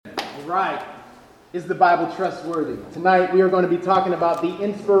right. Is the Bible trustworthy? Tonight we are going to be talking about the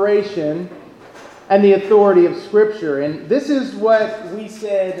inspiration and the authority of Scripture. And this is what we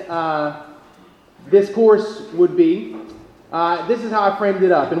said this course would be. This is how I framed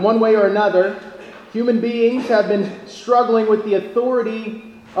it up. In one way or another, human beings have been struggling with the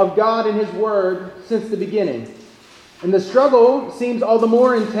authority of God and His Word since the beginning. And the struggle seems all the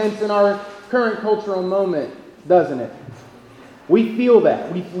more intense in our current cultural moment, doesn't it? We feel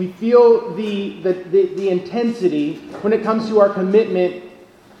that. We feel the intensity when it comes to our commitment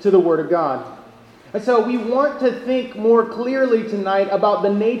to the Word of God. And so we want to think more clearly tonight about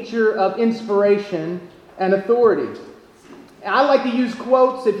the nature of inspiration and authority. I like to use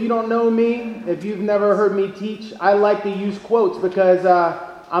quotes. If you don't know me, if you've never heard me teach, I like to use quotes because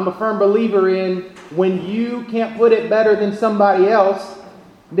I'm a firm believer in when you can't put it better than somebody else,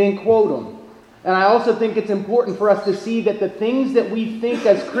 then quote them. And I also think it's important for us to see that the things that we think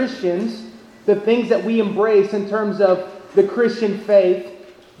as Christians, the things that we embrace in terms of the Christian faith,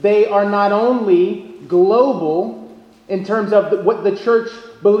 they are not only global in terms of what the church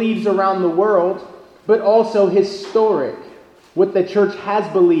believes around the world, but also historic, what the church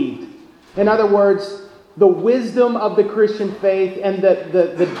has believed. In other words, the wisdom of the Christian faith and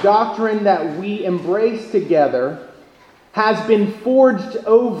the doctrine that we embrace together has been forged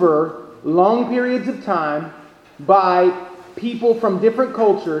over long periods of time by people from different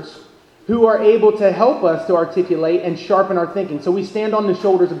cultures who are able to help us to articulate and sharpen our thinking. So we stand on the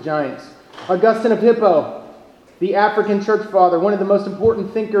shoulders of giants. Augustine of Hippo, the African church father, one of the most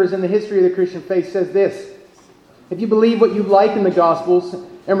important thinkers in the history of the Christian faith, says this: if you believe what you like in the Gospels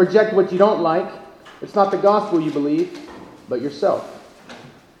and reject what you don't like, it's not the gospel you believe, but yourself.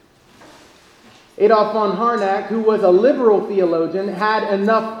 Adolf von Harnack, who was a liberal theologian, had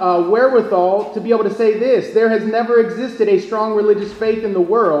enough wherewithal to be able to say this: there has never existed a strong religious faith in the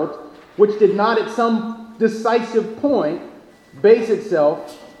world which did not at some decisive point base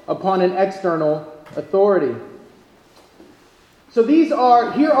itself upon an external authority. So here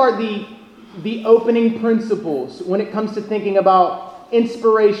are the opening principles when it comes to thinking about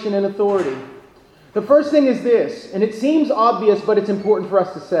inspiration and authority. The first thing is this, and it seems obvious, but it's important for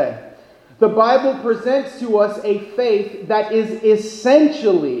us to say. The Bible presents to us a faith that is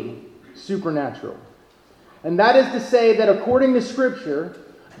essentially supernatural. And that is to say that according to Scripture,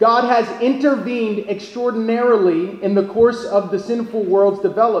 God has intervened extraordinarily in the course of the sinful world's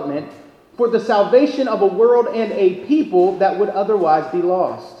development for the salvation of a world and a people that would otherwise be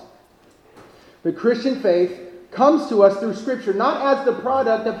lost. The Christian faith comes to us through Scripture not as the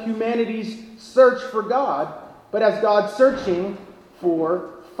product of humanity's search for God, but as God searching for,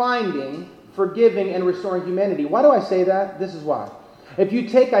 finding, forgiving, and restoring humanity. Why do I say that? This is why. If you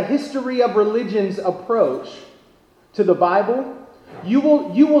take a history of religions approach to the Bible, you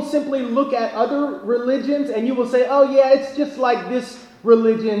will simply look at other religions and you will say, oh yeah, it's just like this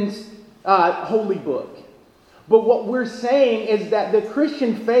religion's holy book. But what we're saying is that the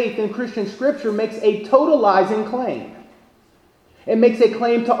Christian faith and Christian Scripture makes a totalizing claim. It makes a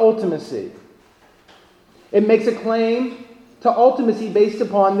claim to ultimacy. It makes a claim to ultimacy based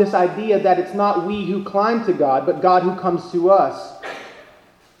upon this idea that it's not we who climb to God, but God who comes to us.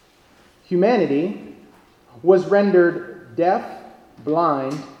 Humanity was rendered deaf,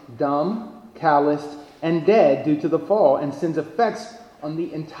 blind, dumb, calloused, and dead due to the fall and sin's effects on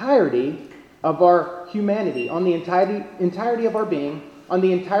the entirety of our humanity, on the entirety of our being, on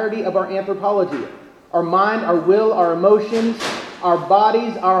the entirety of our anthropology. Our mind, our will, our emotions, our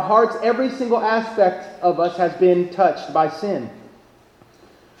bodies, our hearts, every single aspect of us has been touched by sin.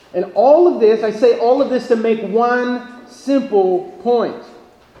 And all of this, I say all of this to make one simple point.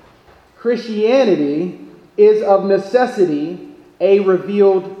 Christianity is of necessity a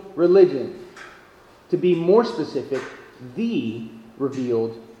revealed religion. To be more specific, the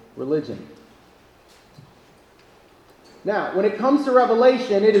revealed religion. Now, when it comes to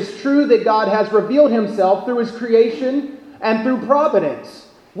revelation, it is true that God has revealed Himself through His creation and through providence.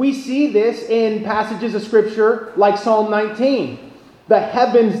 We see this in passages of Scripture like Psalm 19. The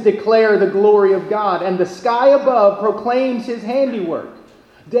heavens declare the glory of God, and the sky above proclaims His handiwork.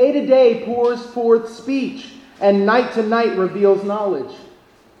 Day to day pours forth speech, and night to night reveals knowledge.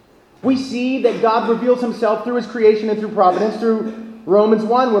 We see that God reveals Himself through His creation and through providence, through Romans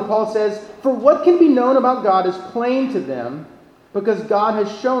 1, where Paul says, "For what can be known about God is plain to them, because God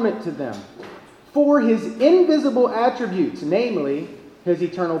has shown it to them. For His invisible attributes, namely His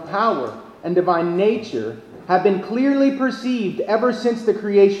eternal power and divine nature, have been clearly perceived ever since the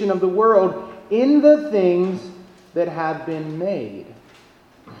creation of the world in the things that have been made."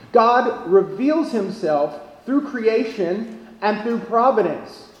 God reveals Himself through creation and through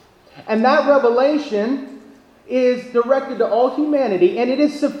providence. And that revelation is directed to all humanity, and it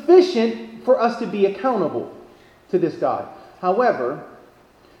is sufficient for us to be accountable to this God. However,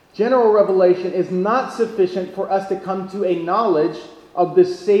 general revelation is not sufficient for us to come to a knowledge of the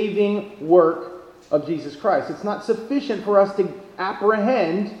saving work of Jesus Christ. It's not sufficient for us to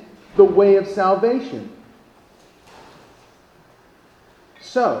apprehend the way of salvation.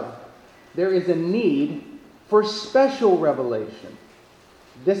 So, there is a need for special revelation.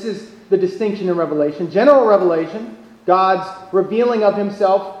 This is the distinction in Revelation. General revelation, God's revealing of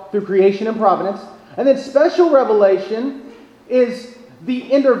himself through creation and providence. And then special revelation is the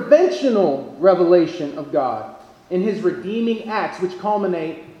interventional revelation of God in his redeeming acts, which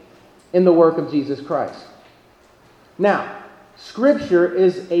culminate in the work of Jesus Christ. Now, Scripture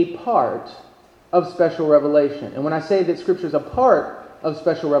is a part of special revelation. And when I say that Scripture is a part of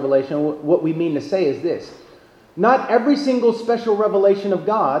special revelation, what we mean to say is this. Not every single special revelation of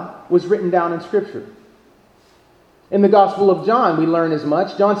God was written down in Scripture. In the Gospel of John, we learn as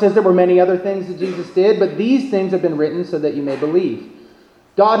much. John says there were many other things that Jesus did, but these things have been written so that you may believe.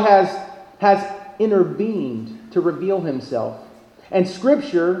 God has intervened to reveal himself. And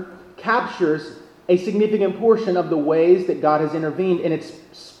Scripture captures a significant portion of the ways that God has intervened, and it's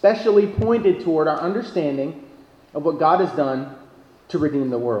specially pointed toward our understanding of what God has done to redeem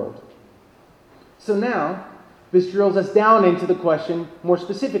the world. So now, this drills us down into the question more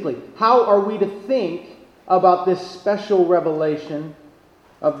specifically. How are we to think about this special revelation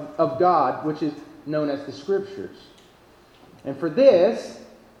of God, which is known as the Scriptures? And for this,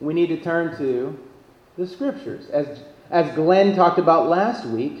 we need to turn to the Scriptures. As Glenn talked about last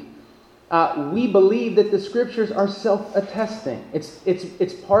week, we believe that the Scriptures are self-attesting.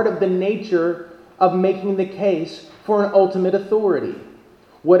 It's part of the nature of making the case for an ultimate authority.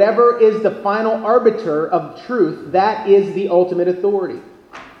 Whatever is the final arbiter of truth, that is the ultimate authority.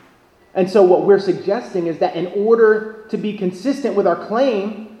 And so what we're suggesting is that in order to be consistent with our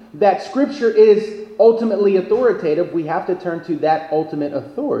claim that Scripture is ultimately authoritative, we have to turn to that ultimate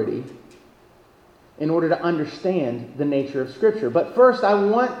authority in order to understand the nature of Scripture. But first, I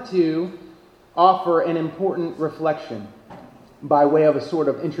want to offer an important reflection by way of a sort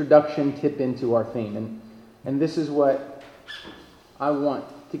of introduction tip into our theme. And this is what I want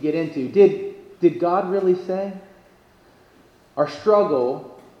to get into. Did God really say? Our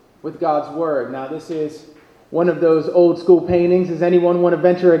struggle with God's Word. Now, this is one of those old school paintings. Does anyone want to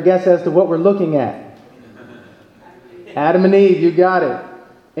venture a guess as to what we're looking at? Adam and Eve, you got it.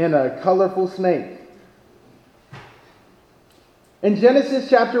 And a colorful snake. In Genesis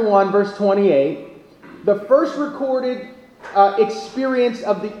chapter 1, verse 28, the first recorded experience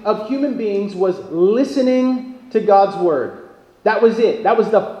of human beings was listening to God's Word. That was it. That was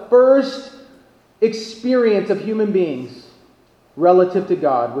the first experience of human beings relative to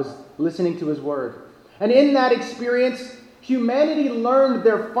God, was listening to His Word. And in that experience, humanity learned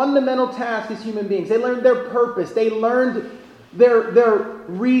their fundamental task as human beings. They learned their purpose. They learned their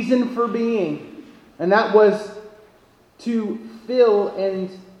reason for being. And that was to fill and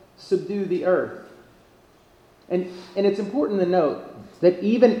subdue the earth. And it's important to note that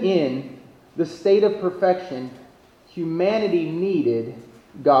even in the state of perfection, humanity needed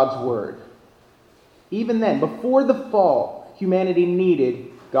God's Word. Even then, before the fall, humanity needed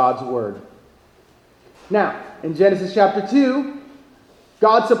God's Word. Now, in Genesis chapter 2,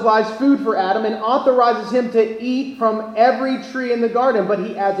 God supplies food for Adam and authorizes him to eat from every tree in the garden, but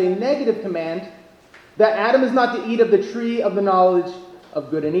he adds a negative command that Adam is not to eat of the tree of the knowledge of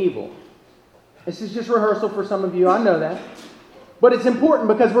good and evil. This is just rehearsal for some of you, I know that. But it's important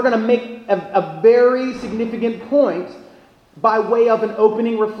because we're going to make a very significant point by way of an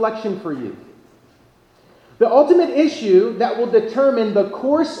opening reflection for you. The ultimate issue that will determine the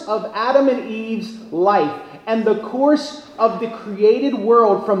course of Adam and Eve's life and the course of the created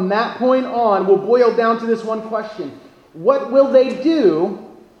world from that point on will boil down to this one question. What will they do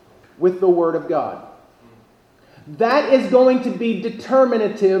with the Word of God? That is going to be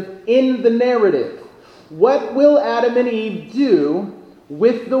determinative in the narrative. What will Adam and Eve do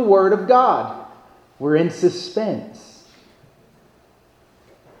with the Word of God? We're in suspense.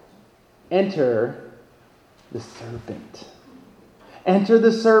 Enter the serpent. Enter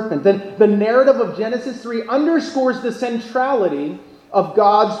the serpent. The narrative of Genesis 3 underscores the centrality of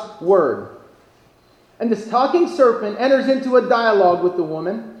God's Word. And this talking serpent enters into a dialogue with the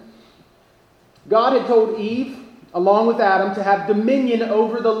woman. God had told Eve, along with Adam, to have dominion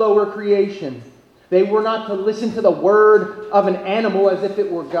over the lower creation. They were not to listen to the word of an animal as if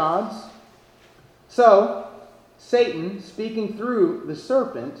it were God's. So, Satan, speaking through the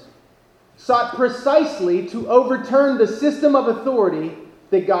serpent, sought precisely to overturn the system of authority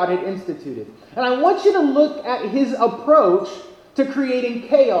that God had instituted. And I want you to look at his approach to creating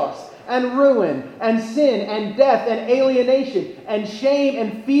chaos and ruin and sin and death and alienation and shame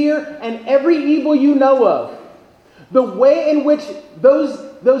and fear and every evil you know of. The way in which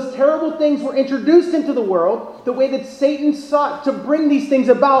those terrible things were introduced into the world, the way that Satan sought to bring these things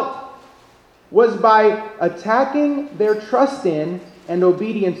about, was by attacking their trust in and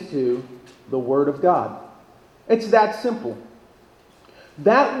obedience to the Word of God. It's that simple.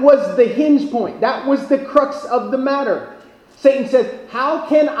 That was the hinge point. That was the crux of the matter. Satan says, how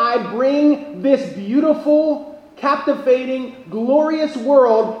can I bring this beautiful, captivating, glorious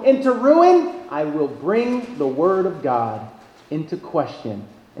world into ruin? I will bring the Word of God into question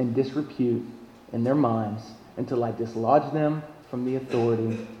and disrepute in their minds until I dislodge them from the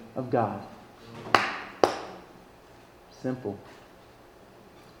authority of God. Simple.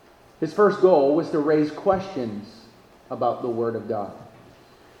 His first goal was to raise questions about the Word of God.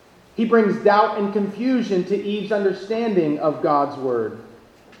 He brings doubt and confusion to Eve's understanding of God's Word.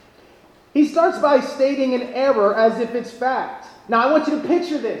 He starts by stating an error as if it's fact. Now, I want you to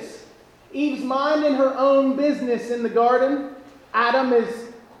picture this. Eve's mind in her own business in the garden. Adam is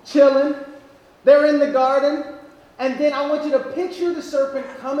chilling. They're in the garden. And then I want you to picture the serpent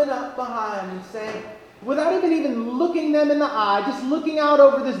coming up behind and saying, without even looking them in the eye, just looking out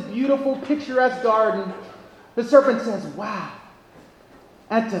over this beautiful, picturesque garden, the serpent says, wow.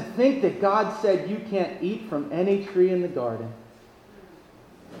 And to think that God said you can't eat from any tree in the garden.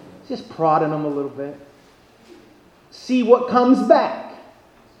 Just prodding them a little bit. See what comes back.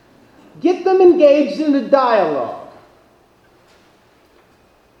 Get them engaged in a dialogue.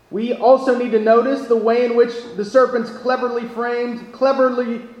 We also need to notice the way in which the serpent's cleverly framed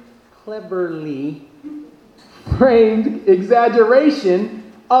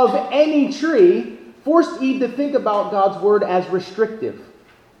exaggeration of any tree forced Eve to think about God's Word as restrictive.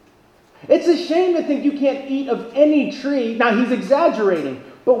 It's a shame to think you can't eat of any tree. Now, he's exaggerating,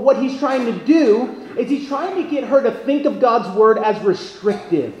 but what he's trying to do is he's trying to get her to think of God's Word as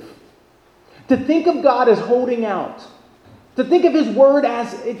restrictive. To think of God as holding out. To think of His Word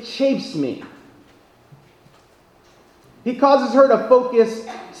as it shapes me. He causes her to focus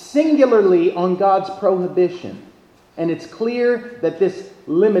singularly on God's prohibition. And it's clear that this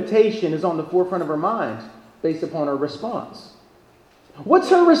limitation is on the forefront of her mind based upon her response. What's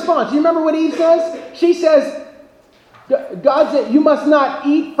her response? You remember what Eve says? She says, God said, you must not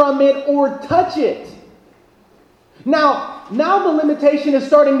eat from it or touch it. Now the limitation is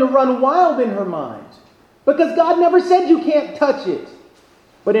starting to run wild in her mind. Because God never said you can't touch it.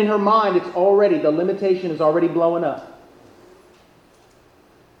 But in her mind, the limitation is already blowing up.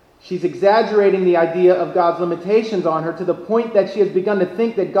 She's exaggerating the idea of God's limitations on her to the point that she has begun to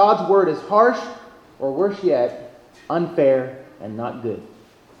think that God's Word is harsh, or worse yet, unfair and not good.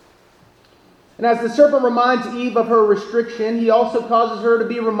 And as the serpent reminds Eve of her restriction, he also causes her to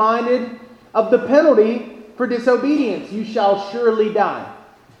be reminded of the penalty for disobedience. You shall surely die.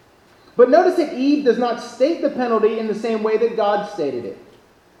 But notice that Eve does not state the penalty in the same way that God stated it.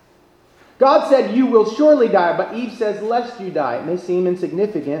 God said, you will surely die, but Eve says, lest you die. It may seem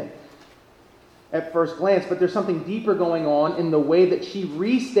insignificant at first glance, but there's something deeper going on in the way that she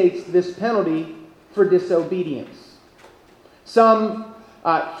restates this penalty for disobedience. Some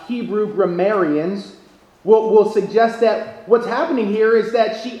Hebrew grammarians will suggest that what's happening here is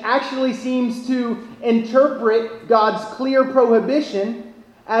that she actually seems to interpret God's clear prohibition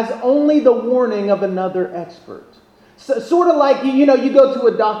as only the warning of another expert. So, sort of like, you go to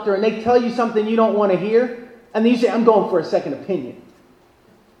a doctor and they tell you something you don't want to hear, and then you say, I'm going for a second opinion.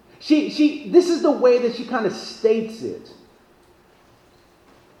 This is the way that she kind of states it.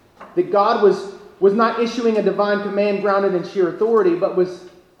 That God was not issuing a divine command grounded in sheer authority, but was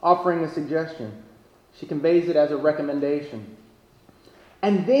offering a suggestion. She conveys it as a recommendation.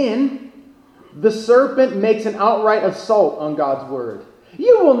 And then the serpent makes an outright assault on God's Word.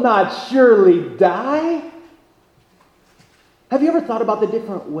 You will not surely die. Have you ever thought about the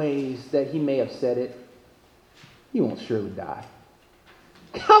different ways that he may have said it? You won't surely die.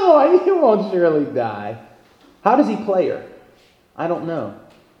 Come on, you won't surely die. How does he play her? I don't know.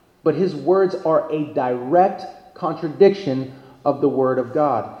 But his words are a direct contradiction of the Word of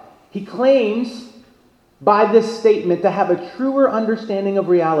God. He claims by this statement to have a truer understanding of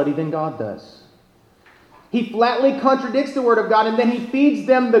reality than God does. He flatly contradicts the Word of God, and then he feeds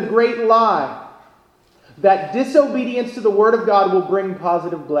them the great lie that disobedience to the Word of God will bring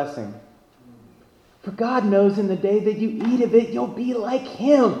positive blessing. For God knows in the day that you eat of it, you'll be like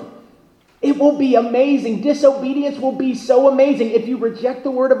Him. It will be amazing. Disobedience will be so amazing. If you reject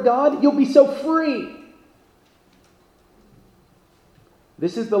the Word of God, you'll be so free.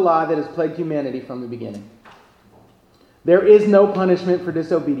 This is the lie that has plagued humanity from the beginning. There is no punishment for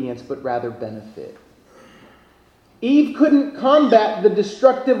disobedience, but rather benefit. Eve couldn't combat the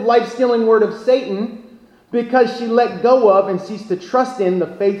destructive, life-stealing word of Satan because she let go of and ceased to trust in the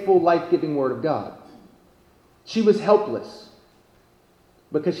faithful, life-giving word of God. She was helpless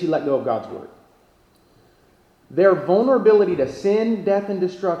because she let go of God's word. Their vulnerability to sin, death, and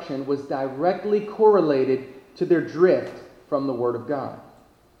destruction was directly correlated to their drift from the word of God.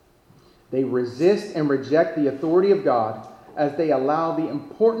 They resist and reject the authority of God as they allow the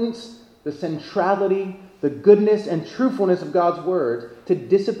importance, the centrality, the goodness, and truthfulness of God's word to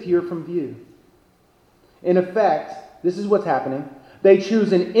disappear from view. In effect, this is what's happening. They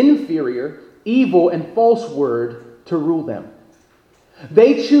choose an inferior, evil, and false word to rule them.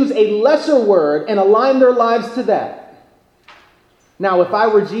 They choose a lesser word and align their lives to that. Now, if I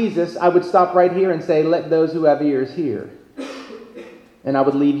were Jesus, I would stop right here and say, let those who have ears hear. And I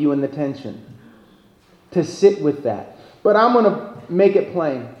would leave you in the tension to sit with that. But I'm going to make it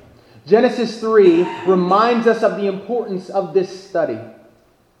plain. Genesis 3 reminds us of the importance of this study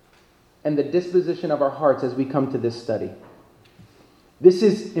and the disposition of our hearts as we come to this study. This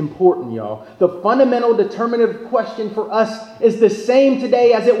is important, y'all. The fundamental determinative question for us is the same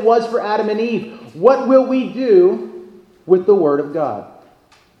today as it was for Adam and Eve. What will we do with the Word of God?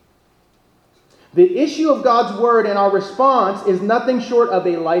 The issue of God's Word and our response is nothing short of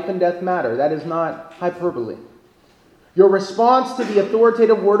a life and death matter. That is not hyperbole. Your response to the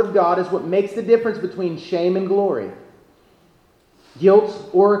authoritative Word of God is what makes the difference between shame and glory, guilt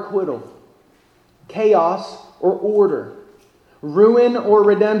or acquittal, chaos or order, ruin or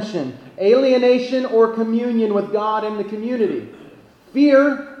redemption, alienation or communion with God and the community,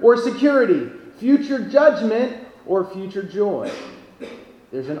 fear or security, future judgment or future joy.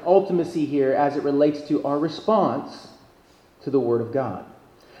 There's an ultimacy here as it relates to our response to the Word of God.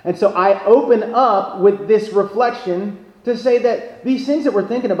 And so I open up with this reflection to say that these things that we're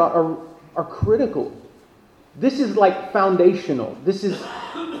thinking about are critical. This is like foundational. This is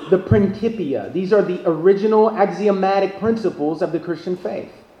the Principia. These are the original axiomatic principles of the Christian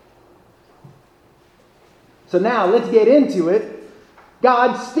faith. So now let's get into it.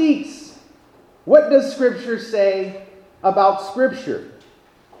 God speaks. What does Scripture say about Scripture?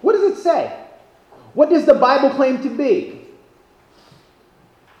 What does it say? What does the Bible claim to be?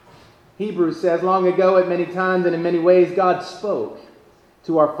 Hebrews says, long ago at many times and in many ways God spoke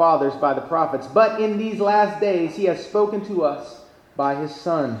to our fathers by the prophets. But in these last days He has spoken to us by His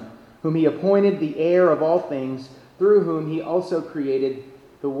Son, whom He appointed the heir of all things, through whom He also created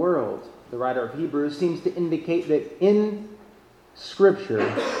the world. The writer of Hebrews seems to indicate that in Scripture,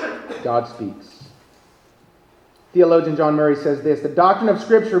 God speaks. Theologian John Murray says this: the doctrine of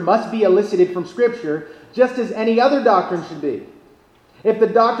Scripture must be elicited from Scripture, just as any other doctrine should be. If the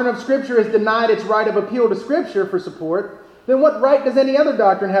doctrine of Scripture is denied its right of appeal to Scripture for support, then what right does any other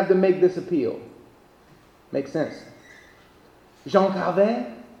doctrine have to make this appeal? Makes sense. Jean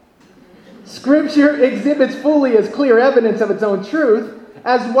Calvin? Scripture exhibits fully as clear evidence of its own truth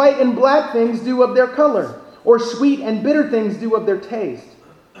as white and black things do of their color, or sweet and bitter things do of their taste.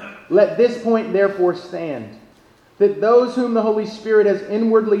 Let this point therefore stand, that those whom the Holy Spirit has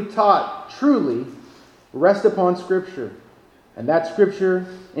inwardly taught truly rest upon Scripture, and that Scripture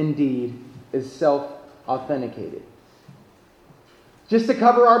indeed is self-authenticated. Just to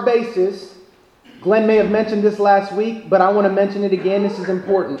cover our bases, Glenn may have mentioned this last week, but I want to mention it again. This is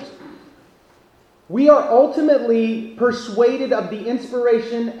important. We are ultimately persuaded of the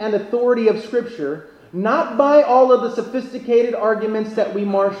inspiration and authority of Scripture, not by all of the sophisticated arguments that we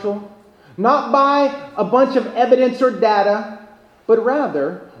marshal, not by a bunch of evidence or data, but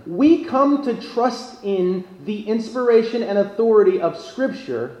rather we come to trust in the inspiration and authority of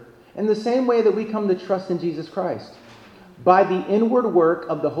Scripture in the same way that we come to trust in Jesus Christ, by the inward work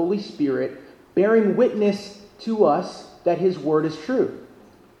of the Holy Spirit bearing witness to us that His Word is true.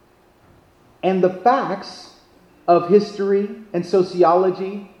 And the facts of history and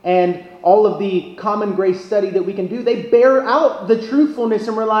sociology and all of the common grace study that we can do, they bear out the truthfulness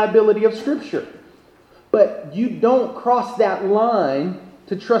and reliability of Scripture. But you don't cross that line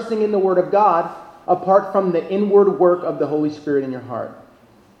to trusting in the Word of God apart from the inward work of the Holy Spirit in your heart.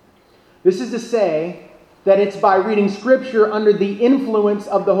 This is to say that it's by reading Scripture under the influence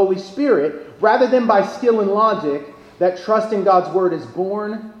of the Holy Spirit, rather than by skill and logic, that trust in God's Word is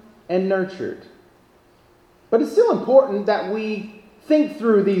born and nurtured. But it's still important that we think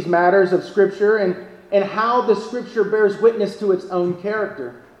through these matters of Scripture and how the Scripture bears witness to its own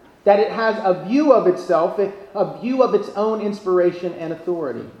character. That it has a view of itself, a view of its own inspiration and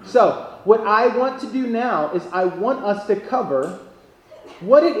authority. So, what I want to do now is I want us to cover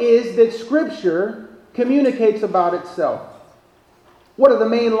what it is that Scripture communicates about itself. What are the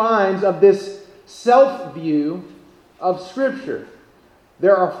main lines of this self-view of Scripture?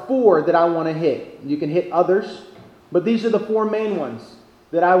 There are 4 that I want to hit. You can hit others, but these are the 4 main ones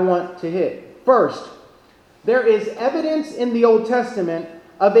that I want to hit. First, there is evidence in the Old Testament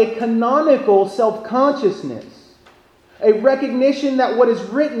of a canonical self-consciousness, a recognition that what is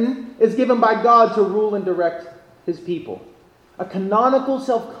written is given by God to rule and direct His people. A canonical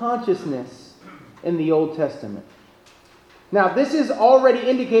self-consciousness in the Old Testament. Now, this is already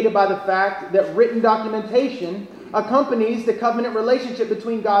indicated by the fact that written documentation accompanies the covenant relationship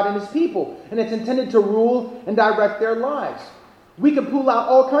between God and His people, and it's intended to rule and direct their lives. We could pull out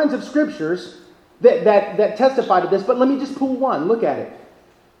all kinds of scriptures that testify to this, but let me just pull one. Look at it.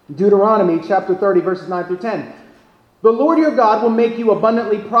 Deuteronomy chapter 30, verses 9 through 10. The Lord your God will make you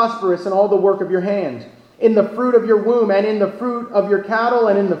abundantly prosperous in all the work of your hands, in the fruit of your womb, and in the fruit of your cattle,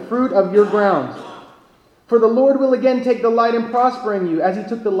 and in the fruit of your grounds. For the Lord will again take delight in prospering you, as He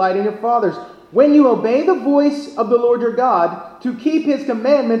took delight in your fathers, when you obey the voice of the Lord your God, to keep His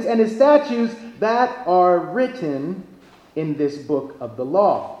commandments and His statutes that are written in this book of the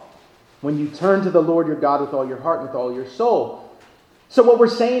law. When you turn to the Lord your God with all your heart and with all your soul. So what we're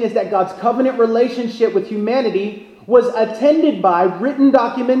saying is that God's covenant relationship with humanity was attended by written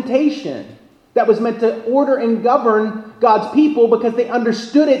documentation that was meant to order and govern God's people because they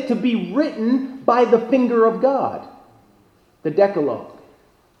understood it to be written by the finger of God. The Decalogue,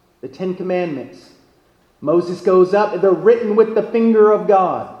 the 10 Commandments. Moses goes up, they're written with the finger of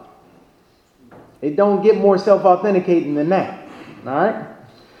God. It don't get more self-authenticating than that. All right?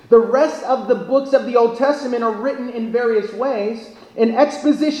 The rest of the books of the Old Testament are written in various ways in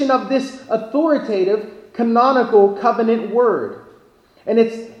exposition of this authoritative, canonical covenant word. And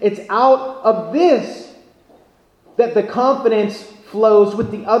it's out of this that the confidence flows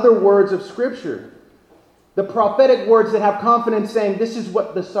with the other words of Scripture. The prophetic words that have confidence saying, this is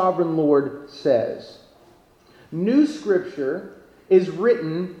what the sovereign Lord says. New Scripture is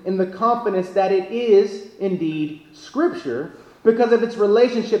written in the confidence that it is indeed Scripture because of its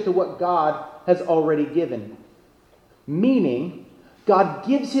relationship to what God has already given. Meaning, God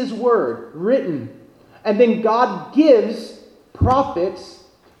gives His word written, and then God gives prophets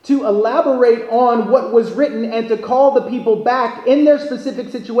to elaborate on what was written and to call the people back in their specific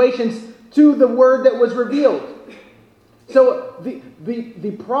situations to the word that was revealed. So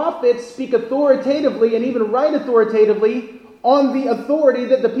the prophets speak authoritatively and even write authoritatively on the authority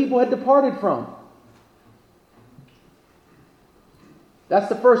that the people had departed from. That's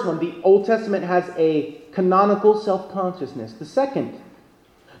the first one. The Old Testament has a canonical self-consciousness. The second,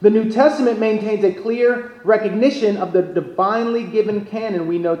 the New Testament maintains a clear recognition of the divinely given canon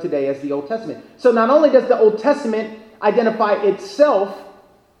we know today as the Old Testament. So not only does the Old Testament identify itself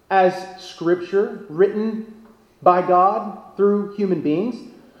as Scripture written by God through human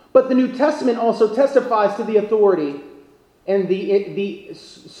beings, but the New Testament also testifies to the authority and the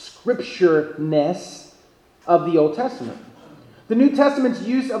scriptureness of the Old Testament. The New Testament's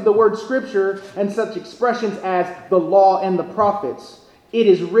use of the word Scripture and such expressions as the law and the prophets, it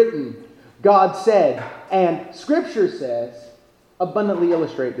is written, God said, and Scripture says, abundantly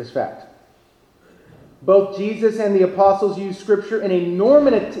illustrate this fact. Both Jesus and the apostles use Scripture in a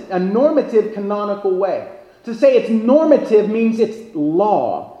normative canonical way. To say it's normative means it's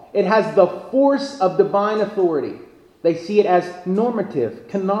law. It has the force of divine authority. They see it as normative,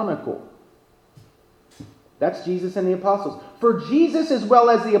 canonical. That's Jesus and the apostles. For Jesus as well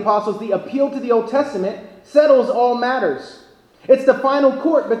as the apostles, the appeal to the Old Testament settles all matters. It's the final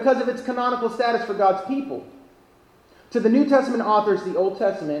court because of its canonical status for God's people. To the New Testament authors, the Old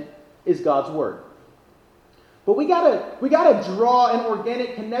Testament is God's Word. But we gotta draw an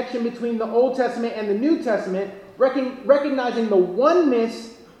organic connection between the Old Testament and the New Testament, recognizing the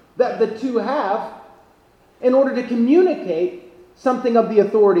oneness that the two have in order to communicate something of the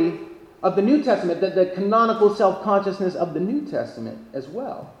authority of the New Testament, the canonical self-consciousness of the New Testament as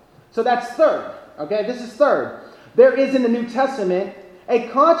well. So that's third. Okay, this is third. There is in the New Testament a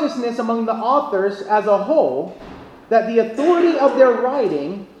consciousness among the authors as a whole that the authority of their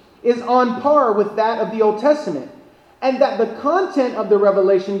writing is on par with that of the Old Testament, and that the content of the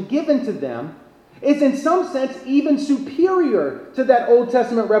revelation given to them is in some sense even superior to that Old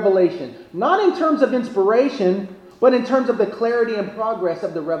Testament revelation. Not in terms of inspiration, but in terms of the clarity and progress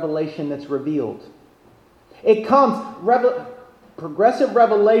of the revelation that's revealed. It comes, progressive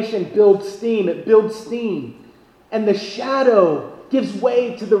revelation builds steam, it builds steam, and the shadow gives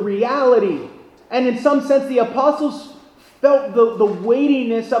way to the reality. And in some sense, the apostles felt the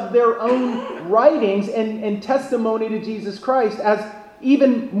weightiness of their own writings and testimony to Jesus Christ as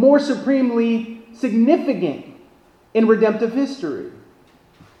even more supremely significant in redemptive history.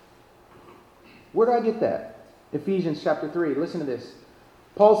 Where do I get that? Ephesians chapter 3. Listen to this.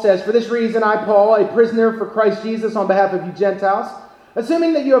 Paul says, "For this reason I, Paul, a prisoner for Christ Jesus on behalf of you Gentiles,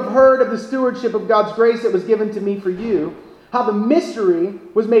 assuming that you have heard of the stewardship of God's grace that was given to me for you, how the mystery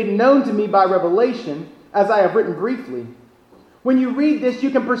was made known to me by revelation, as I have written briefly. When you read this, you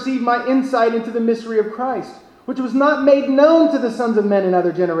can perceive my insight into the mystery of Christ, which was not made known to the sons of men in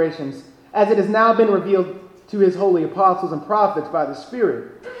other generations, as it has now been revealed to his holy apostles and prophets by the Spirit.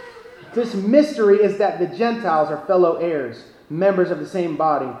 This mystery is that the Gentiles are fellow heirs, members of the same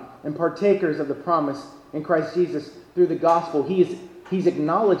body, and partakers of the promise in Christ Jesus through the gospel." He's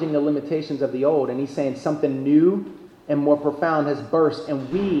acknowledging the limitations of the old, and he's saying something new and more profound has burst, and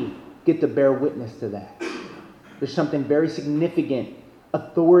we get to bear witness to that. There's something very significant,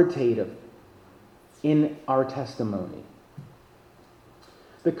 authoritative in our testimony.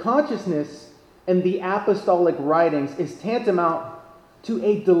 The consciousness in the apostolic writings is tantamount to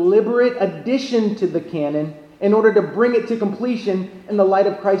a deliberate addition to the canon in order to bring it to completion in the light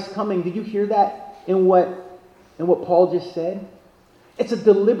of Christ's coming. Did you hear that in what Paul just said? It's a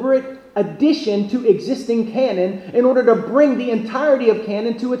deliberate addition to existing canon in order to bring the entirety of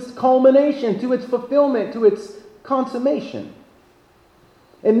canon to its culmination, to its fulfillment, to its consummation.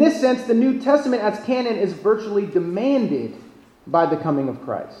 In this sense, the New Testament as canon is virtually demanded by the coming of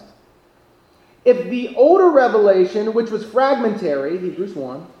Christ. If the older revelation, which was fragmentary, Hebrews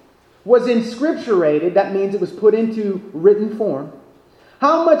 1, was inscripturated, that means it was put into written form,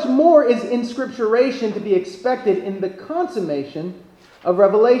 how much more is inscripturation to be expected in the consummation of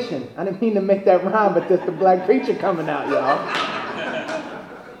Revelation? I didn't mean to make that rhyme, but that's the black preacher coming out, y'all.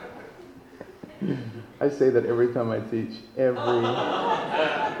 I say that every time I teach. Every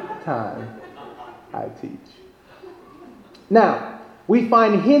time I teach. Now, we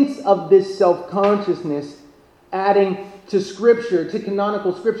find hints of this self-consciousness adding to Scripture, to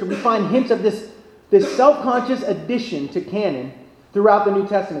canonical Scripture. We find hints of this self-conscious addition to canon throughout the New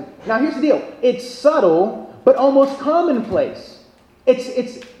Testament. Now, here's the deal. It's subtle, but almost commonplace.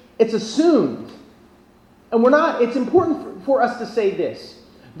 It's assumed. And it's important for us to say this.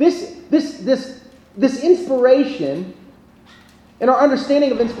 This inspiration, and our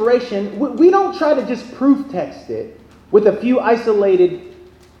understanding of inspiration, we don't try to just proof text it with a few isolated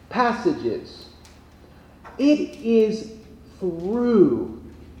passages. It is through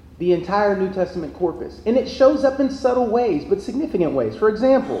the entire New Testament corpus. And it shows up in subtle ways, but significant ways. For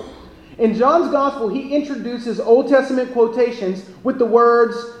example, in John's Gospel, he introduces Old Testament quotations with the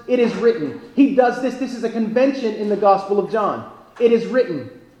words, "It is written." He does this. This is a convention in the Gospel of John. It is written.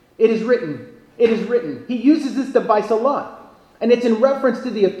 It is written. It is written. He uses this device a lot. And it's in reference to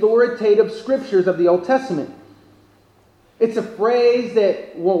the authoritative scriptures of the Old Testament. It's a phrase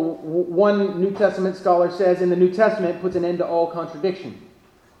that one New Testament scholar says in the New Testament puts an end to all contradiction.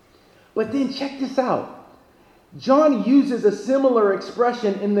 But then check this out. John uses a similar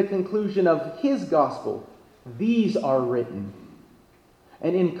expression in the conclusion of his gospel. These are written.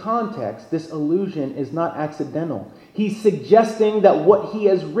 And in context, this allusion is not accidental. He's suggesting that what he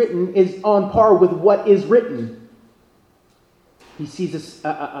has written is on par with what is written. He sees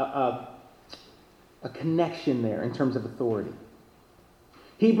a connection there in terms of authority.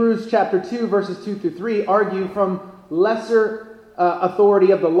 Hebrews chapter 2, verses 2 through 3 argue from lesser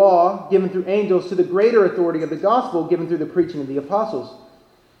authority of the law given through angels to the greater authority of the gospel given through the preaching of the apostles.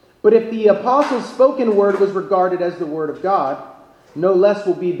 But if the apostles' spoken word was regarded as the word of God, no less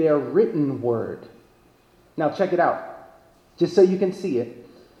will be their written word. Now check it out, just so you can see it.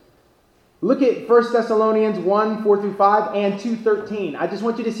 Look at 1 Thessalonians 1, 4 through 5 and 2:13. I just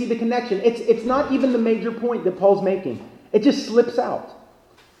want you to see the connection. It's not even the major point that Paul's making. It just slips out.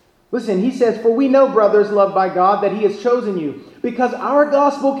 Listen, he says, "For we know, brothers loved by God, that he has chosen you, because our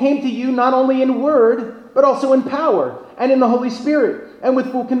gospel came to you not only in word, but also in power, and in the Holy Spirit, and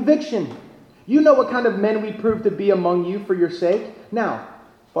with full conviction. You know what kind of men we proved to be among you for your sake." Now,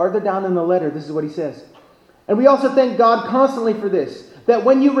 farther down in the letter, this is what he says. "And we also thank God constantly for this, that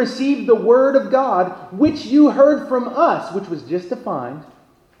when you received the word of God, which you heard from us," which was just defined,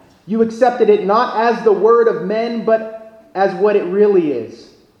 "you accepted it not as the word of men, but as what it really is,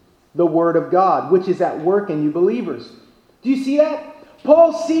 the word of God, which is at work in you believers." Do you see that?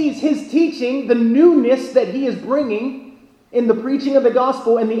 Paul sees his teaching, the newness that he is bringing in the preaching of the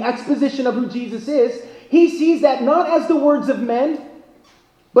gospel and the exposition of who Jesus is. He sees that not as the words of men,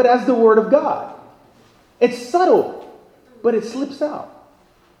 but as the word of God. It's subtle, but it slips out.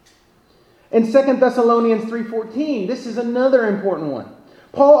 In 2 Thessalonians 3:14, this is another important one.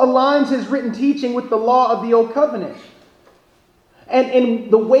 Paul aligns his written teaching with the law of the Old Covenant. And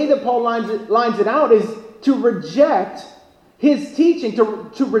the way that Paul lines it out is to reject his teaching,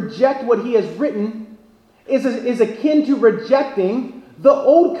 to reject what he has written, is akin to rejecting the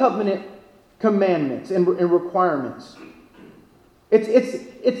old covenant commandments and requirements.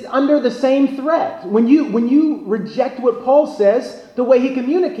 It's under the same threat. When you reject what Paul says, the way he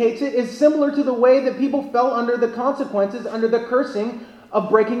communicates it is similar to the way that people fell under the consequences, under the cursing of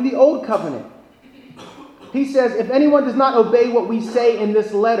breaking the old covenant. He says, if anyone does not obey what we say in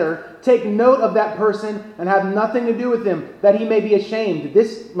this letter, take note of that person and have nothing to do with him, that he may be ashamed.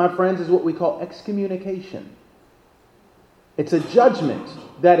 This, my friends, is what we call excommunication. It's a judgment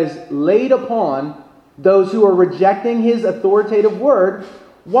that is laid upon those who are rejecting his authoritative word.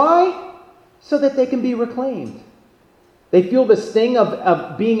 Why? So that they can be reclaimed. They feel the sting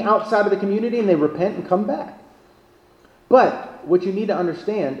of being outside of the community and they repent and come back. But what you need to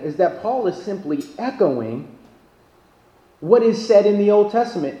understand is that Paul is simply echoing what is said in the Old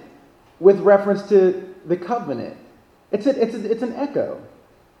Testament with reference to the covenant. It's an echo.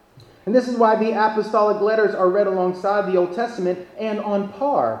 And this is why the apostolic letters are read alongside the Old Testament and on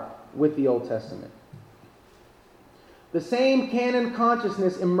par with the Old Testament. The same canon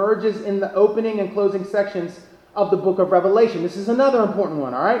consciousness emerges in the opening and closing sections of the book of Revelation. This is another important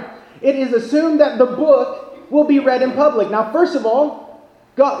one, all right? It is assumed that the book will be read in public. Now, first of all,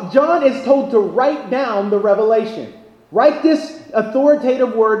 John is told to write down the revelation. Write this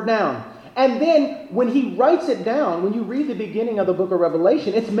authoritative word down. And then, when he writes it down, when you read the beginning of the book of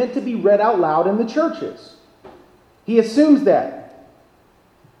Revelation, it's meant to be read out loud in the churches. He assumes that.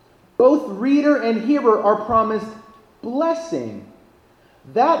 Both reader and hearer are promised blessing.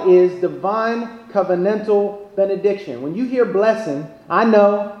 That is divine covenantal benediction. When you hear blessing, I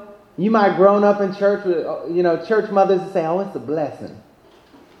know you might have grown up in church with, church mothers that say, oh, it's a blessing.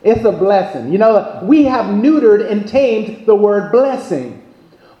 It's a blessing. We have neutered and tamed the word blessing.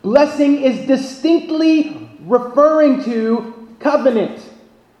 Blessing is distinctly referring to covenant.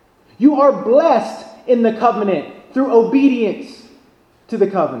 You are blessed in the covenant through obedience to the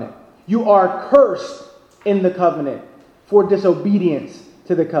covenant. You are cursed in the covenant for disobedience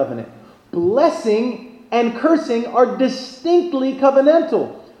to the covenant. Blessing and cursing are distinctly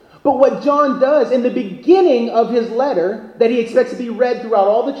covenantal. But what John does in the beginning of his letter, that he expects to be read throughout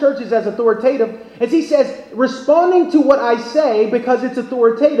all the churches as authoritative, is he says, responding to what I say because it's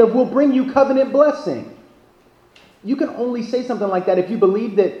authoritative will bring you covenant blessing. You can only say something like that if you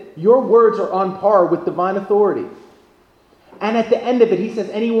believe that your words are on par with divine authority. And at the end of it, he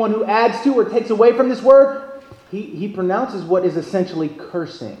says, anyone who adds to or takes away from this word, he pronounces what is essentially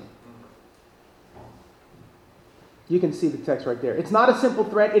cursing. You can see the text right there. It's not a simple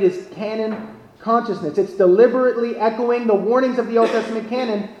threat. It is canon consciousness. It's deliberately echoing the warnings of the Old Testament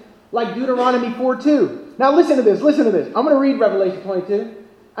canon, like Deuteronomy 4:2. Now listen to this. I'm going to read Revelation 22,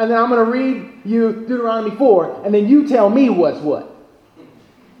 and then I'm going to read you Deuteronomy 4, and then you tell me what's what.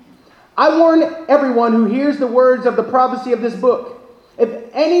 I warn everyone who hears the words of the prophecy of this book. If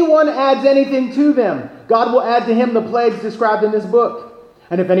anyone adds anything to them, God will add to him the plagues described in this book.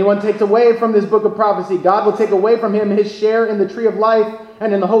 And if anyone takes away from this book of prophecy, God will take away from him his share in the tree of life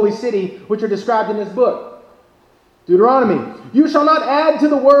and in the holy city, which are described in this book. Deuteronomy, you shall not add to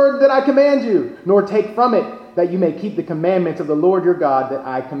the word that I command you, nor take from it, that you may keep the commandments of the Lord your God that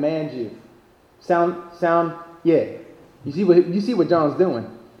I command you. Sound, yeah. You see what John's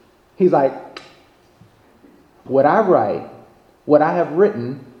doing? He's like, what I write, what I have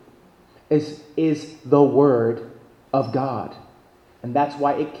written is the word of God. And that's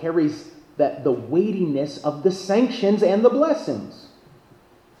why it carries the weightiness of the sanctions and the blessings.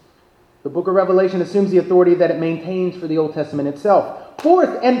 The book of Revelation assumes the authority that it maintains for the Old Testament itself.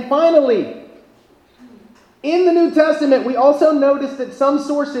 Fourth, and finally, in the New Testament, we also notice that some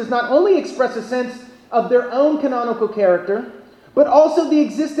sources not only express a sense of their own canonical character, but also the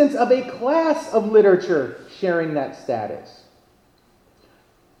existence of a class of literature sharing that status.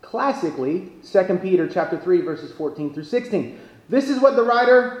 Classically, 2 Peter chapter 3, verses 14 through 16. This is what the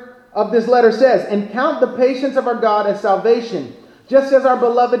writer of this letter says. And count the patience of our God as salvation, just as our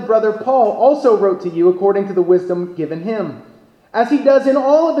beloved brother Paul also wrote to you according to the wisdom given him, as he does in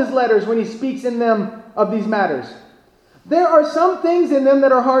all of his letters when he speaks in them of these matters. There are some things in them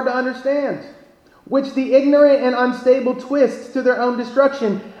that are hard to understand, which the ignorant and unstable twist to their own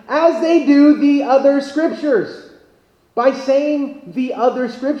destruction, as they do the other scriptures. By saying the other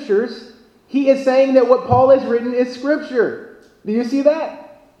scriptures, he is saying that what Paul has written is scripture. Do you see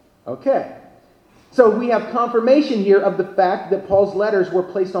that? Okay. So we have confirmation here of the fact that Paul's letters were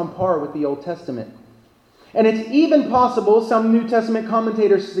placed on par with the Old Testament. And it's even possible, some New Testament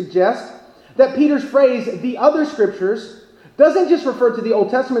commentators suggest, that Peter's phrase, the other scriptures, doesn't just refer to the Old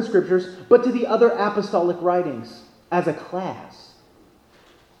Testament scriptures, but to the other apostolic writings as a class.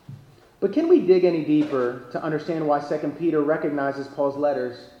 But can we dig any deeper to understand why 2 Peter recognizes Paul's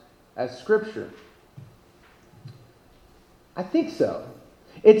letters as scripture? I think so.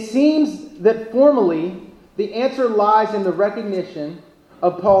 It seems that formally, the answer lies in the recognition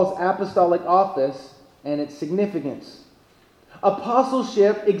of Paul's apostolic office and its significance.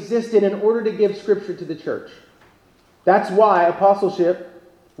 Apostleship existed in order to give scripture to the church. That's why apostleship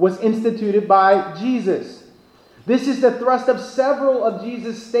was instituted by Jesus. This is the thrust of several of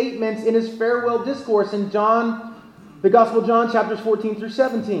Jesus' statements in his farewell discourse in the Gospel of John, chapters 14 through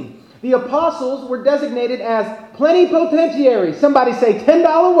 17. The apostles were designated as plenipotentiaries. Somebody say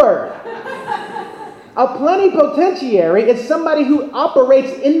 $10 word. A plenipotentiary is somebody who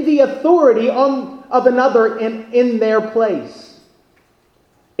operates in the authority of another in their place.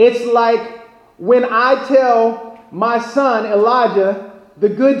 It's like when I tell my son, Elijah, the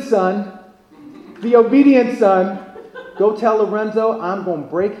good son, the obedient son, go tell Lorenzo I'm going to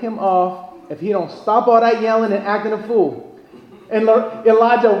break him off if he don't stop all that yelling and acting a fool. And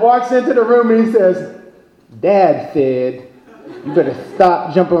Elijah walks into the room and he says, Dad said, you better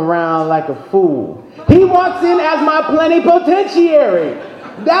stop jumping around like a fool. He walks in as my plenipotentiary.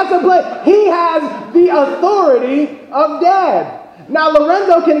 He has the authority of Dad. Now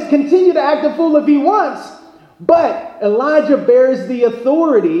Lorenzo can continue to act a fool if he wants, but Elijah bears the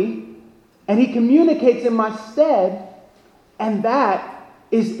authority and he communicates in my stead, and that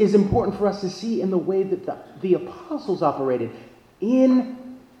is important for us to see in the way that the apostles operated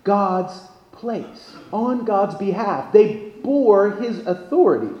in God's place, on God's behalf. They bore his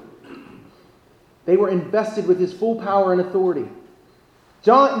authority. They were invested with his full power and authority.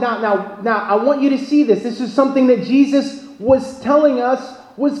 John, now, I want you to see this. This is something that Jesus was telling us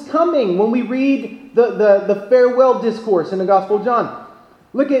was coming when we read the farewell discourse in the Gospel of John.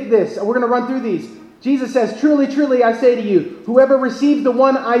 Look at this. We're going to run through these. Jesus says, truly, truly, I say to you, whoever receives the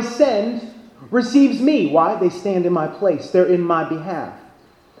one I send receives me. Why? They stand in my place. They're in my behalf.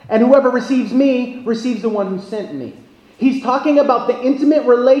 And whoever receives me receives the one who sent me. He's talking about the intimate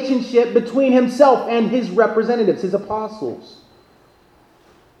relationship between himself and his representatives, his apostles.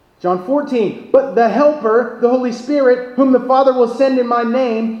 John 14, but the Helper, the Holy Spirit, whom the Father will send in my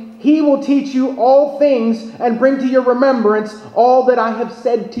name, he will teach you all things and bring to your remembrance all that I have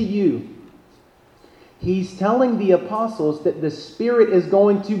said to you. He's telling the apostles that the Spirit is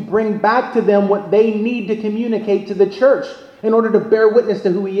going to bring back to them what they need to communicate to the church in order to bear witness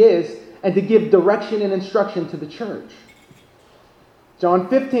to who he is and to give direction and instruction to the church. John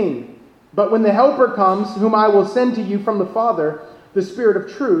 15, but when the Helper comes, whom I will send to you from the Father, the Spirit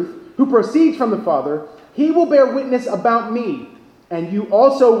of truth, who proceeds from the Father, he will bear witness about me, and you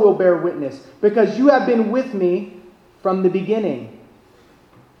also will bear witness, because you have been with me from the beginning.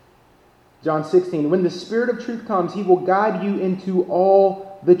 John 16, when the Spirit of truth comes, he will guide you into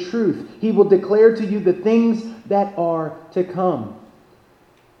all the truth. He will declare to you the things that are to come.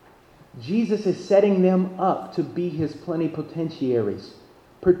 Jesus is setting them up to be his plenipotentiaries,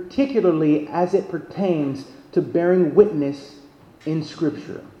 particularly as it pertains to bearing witness in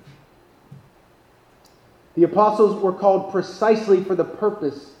Scripture. The apostles were called precisely for the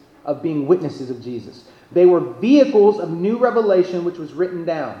purpose of being witnesses of Jesus. They were vehicles of new revelation which was written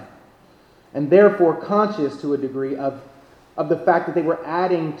down, and therefore conscious to a degree of the fact that they were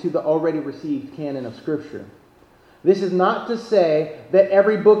adding to the already received canon of Scripture. This is not to say that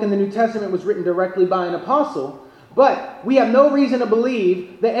every book in the New Testament was written directly by an apostle, but we have no reason to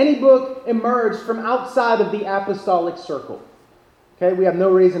believe that any book emerged from outside of the apostolic circle. Okay, we have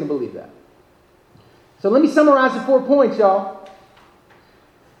no reason to believe that. So let me summarize the 4 points, y'all.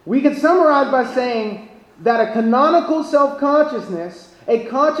 We can summarize by saying that a canonical self-consciousness, a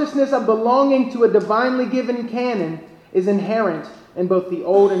consciousness of belonging to a divinely given canon, is inherent in both the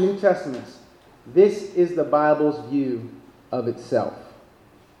Old and New Testaments. This is the Bible's view of itself.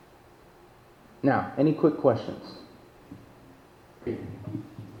 Now, any quick questions?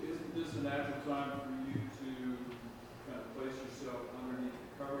 Isn't this a natural time for you to kind of place yourself underneath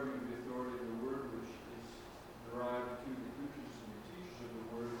the covering of the authority of the Word, which is derived to the preachers and the teachers of the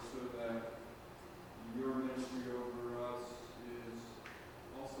Word, so that your ministry over us is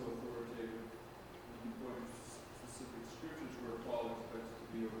also authoritative? You can point to specific scriptures where Paul expects to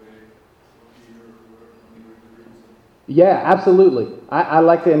be obeyed, or Peter, or whoever, the reason. Yeah, absolutely. I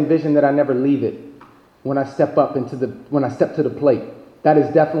like to envision that I never leave it when I step to the plate. That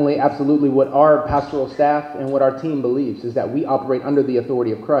is definitely, absolutely what our pastoral staff and what our team believes, is that we operate under the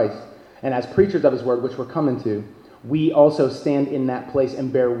authority of Christ. And as preachers of his word, which we're coming to, we also stand in that place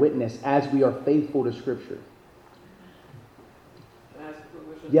and bear witness as we are faithful to Scripture.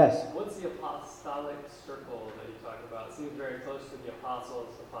 Yes. What's the apostolic circle that you talk about? It seems very close to the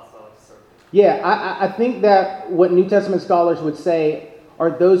apostles' apostolic circle. Yeah, I think that what New Testament scholars would say are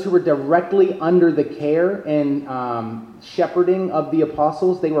those who were directly under the care and shepherding of the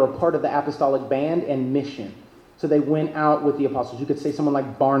apostles. They were a part of the apostolic band and mission. So they went out with the apostles. You could say someone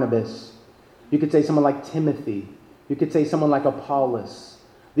like Barnabas. You could say someone like Timothy. You could say someone like Apollos.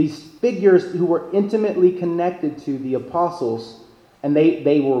 These figures who were intimately connected to the apostles, and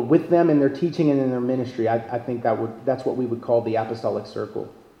they were with them in their teaching and in their ministry. I think that's what we would call the apostolic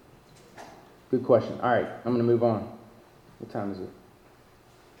circle. Good question. All right, I'm going to move on. What time is it?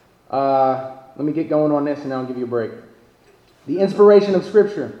 Let me get going on this and then I'll give you a break. The inspiration of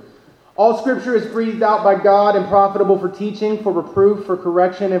Scripture. All Scripture is breathed out by God and profitable for teaching, for reproof, for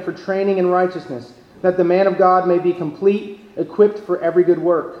correction, and for training in righteousness, that the man of God may be complete, equipped for every good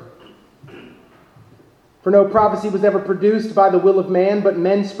work. For no prophecy was ever produced by the will of man, but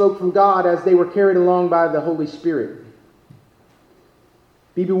men spoke from God as they were carried along by the Holy Spirit.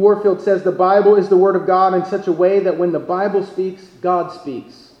 B.B. Warfield says the Bible is the Word of God in such a way that when the Bible speaks, God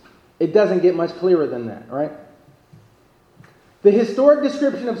speaks. It doesn't get much clearer than that, right? The historic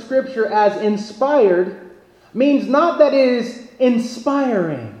description of Scripture as inspired means not that it is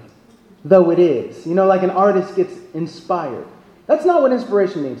inspiring, though it is. You know, like an artist gets inspired. That's not what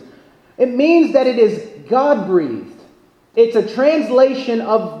inspiration means. It means that it is God-breathed. It's a translation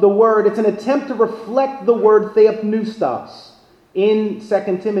of the word. It's an attempt to reflect the word theopneustos in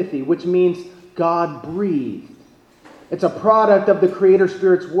 2 Timothy, which means God-breathed. It's a product of the Creator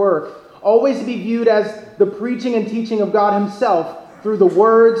Spirit's work, always to be viewed as the preaching and teaching of God Himself through the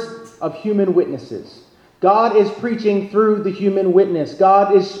words of human witnesses. God is preaching through the human witness.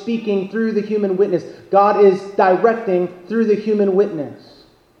 God is speaking through the human witness. God is directing through the human witness.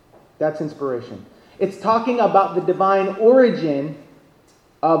 That's inspiration. It's talking about the divine origin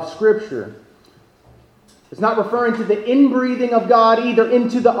of Scripture. It's not referring to the inbreathing of God either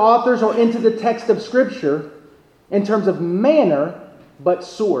into the authors or into the text of Scripture in terms of manner, but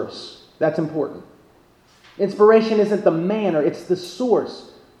source. That's important. Inspiration isn't the manner, it's the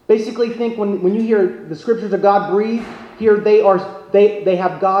source. Basically think when you hear the Scriptures of God breathed, here they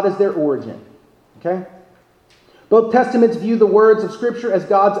have God as their origin. Okay? Both Testaments view the words of Scripture as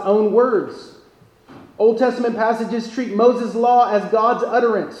God's own words. Old Testament passages treat Moses' law as God's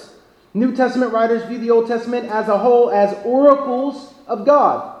utterance. New Testament writers view the Old Testament as a whole as oracles of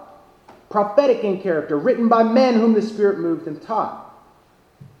God, prophetic in character, written by men whom the Spirit moved and taught.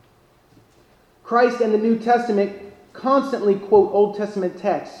 Christ and the New Testament constantly quote Old Testament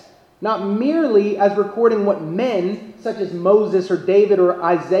texts, not merely as recording what men, such as Moses or David or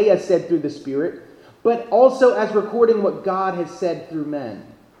Isaiah, said through the Spirit, but also as recording what God has said through men,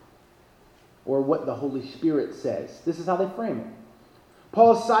 or what the Holy Spirit says. This is how they frame it.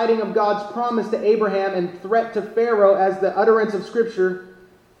 Paul's citing of God's promise to Abraham and threat to Pharaoh as the utterance of Scripture,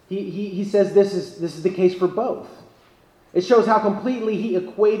 he says this is the case for both. It shows how completely he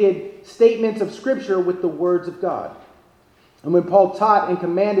equated statements of Scripture with the words of God. And when Paul taught and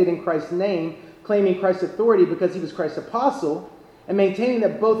commanded in Christ's name, claiming Christ's authority because he was Christ's apostle, and maintaining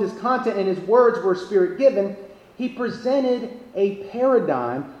that both his content and his words were Spirit-given, he presented a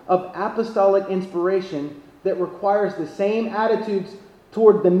paradigm of apostolic inspiration that requires the same attitudes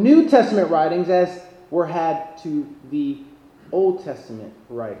toward the New Testament writings as were had to the Old Testament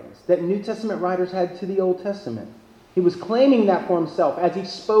writings, that New Testament writers had to the Old Testament. He was claiming that for himself as he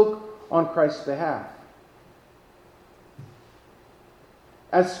spoke on Christ's behalf.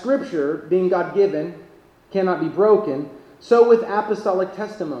 As Scripture, being God-given, cannot be broken, so with apostolic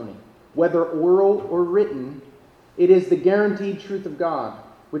testimony, whether oral or written, it is the guaranteed truth of God,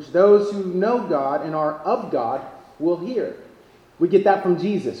 which those who know God and are of God will hear. We get that from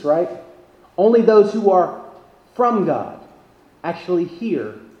Jesus, right? Only those who are from God actually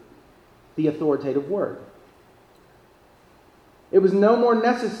hear the authoritative word. It was no more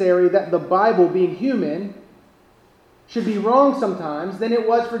necessary that the Bible, being human, should be wrong sometimes than it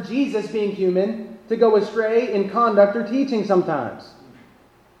was for Jesus, being human, to go astray in conduct or teaching sometimes.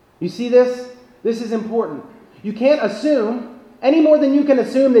 You see this? This is important. You can't assume, any more than you can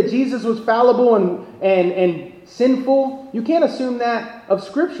assume that Jesus was fallible and sinful. You can't assume that of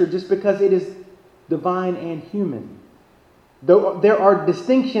Scripture just because it is divine and human. Though there are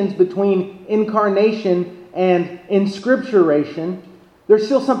distinctions between incarnation and inscripturation, there's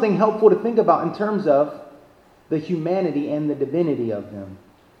still something helpful to think about in terms of the humanity and the divinity of them.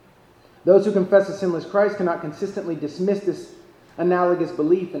 Those who confess a sinless Christ cannot consistently dismiss this analogous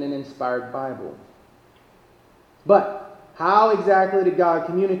belief in an inspired Bible. But how exactly did God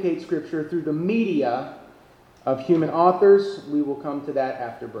communicate Scripture through the media of human authors. We will come to that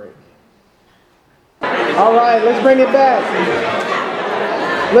after break. All right, let's bring it back.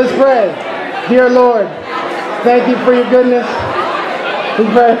 Let's pray. Dear Lord, thank you for your goodness. We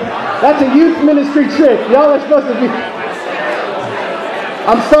pray. That's a youth ministry trick. Y'all are supposed to be.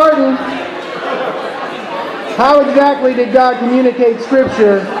 I'm starting. How exactly did God communicate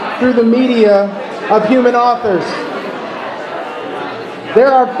Scripture through the media of human authors? There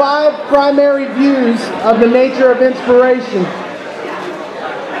are 5 primary views of the nature of inspiration.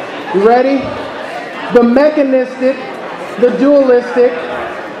 You ready? The mechanistic, the dualistic,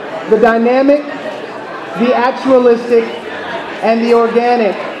 the dynamic, the actualistic, and the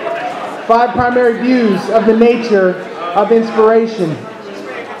organic. 5 primary views of the nature of inspiration.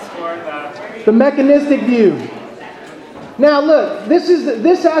 The mechanistic view. Now look,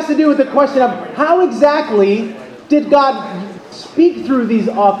 this has to do with the question of how exactly did God speak through these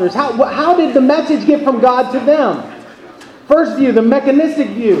authors? How did the message get from God to them? First view, the mechanistic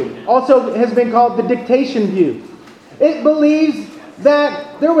view, also has been called the dictation view. It believes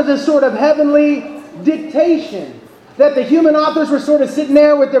that there was a sort of heavenly dictation, that the human authors were sort of sitting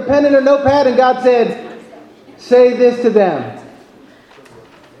there with their pen and their notepad, and God said, say this to them.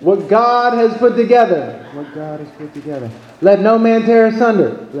 What God has put together. What God has put together. Let no man tear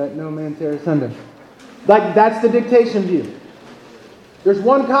asunder. Let no man tear asunder. Like, that's the dictation view. There's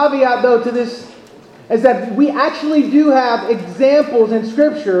one caveat, though, to this, is that we actually do have examples in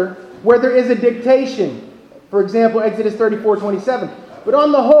Scripture where there is a dictation. For example, Exodus 34:27. But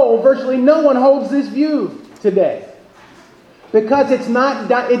on the whole, virtually no one holds this view today, because it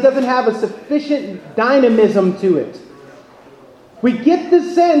doesn't have a sufficient dynamism to it. We get the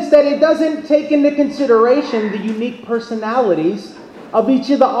sense that it doesn't take into consideration the unique personalities of each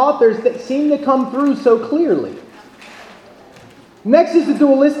of the authors that seem to come through so clearly. Next is the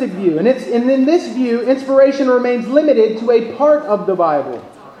dualistic view, and in this view, inspiration remains limited to a part of the Bible.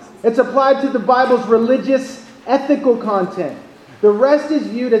 It's applied to the Bible's religious, ethical content. The rest is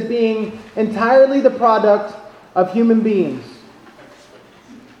viewed as being entirely the product of human beings.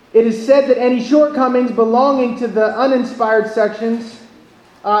 It is said that any shortcomings belonging to the uninspired sections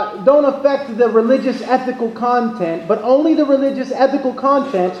don't affect the religious ethical content, but only the religious ethical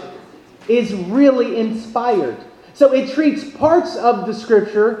content is really inspired. So it treats parts of the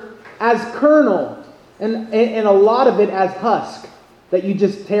Scripture as kernel and a lot of it as husk that you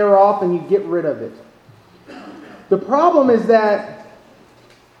just tear off and you get rid of it. The problem is that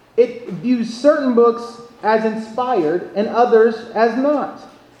it views certain books as inspired and others as not.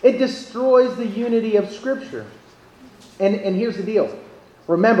 It destroys the unity of Scripture. And here's the deal.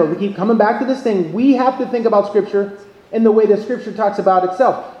 Remember, we keep coming back to this thing. We have to think about Scripture in the way that Scripture talks about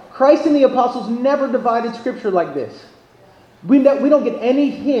itself. Christ and the apostles never divided Scripture like this. We don't get any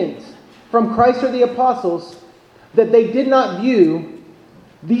hint from Christ or the apostles that they did not view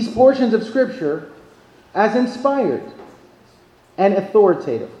these portions of Scripture as inspired and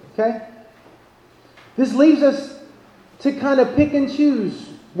authoritative. Okay? This leaves us to kind of pick and choose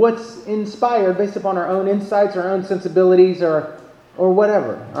what's inspired based upon our own insights, our own sensibilities, or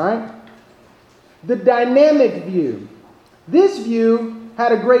whatever. All right? The dynamic view. This view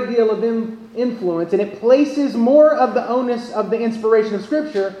had a great deal of influence, and it places more of the onus of the inspiration of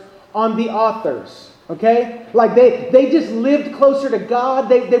Scripture on the authors. Okay? Like they just lived closer to God.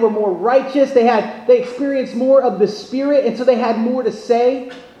 They were more righteous. They experienced more of the Spirit, and so they had more to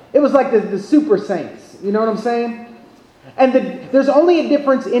say. It was like the super saints. You know what I'm saying? And there's only a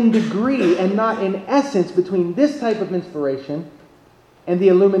difference in degree and not in essence between this type of inspiration and the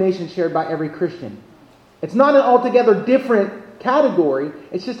illumination shared by every Christian. It's not an altogether different category.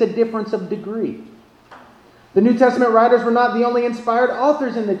 It's just a difference of degree. The New Testament writers were not the only inspired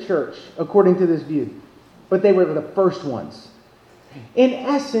authors in the church, according to this view, but they were the first ones. In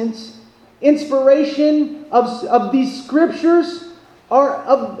essence, inspiration of these scriptures are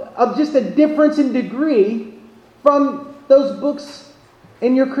of just a difference in degree from those books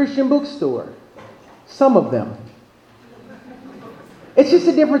in your Christian bookstore. Some of them. It's just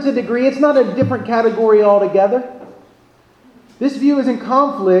a difference in degree. It's not a different category altogether. This view is in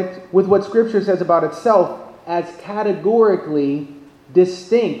conflict with what Scripture says about itself as categorically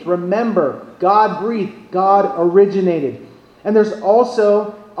distinct. Remember, God breathed, God originated. And there's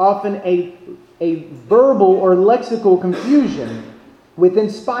also often a verbal or lexical confusion with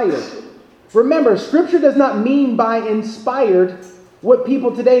inspired. Remember, Scripture does not mean by inspired what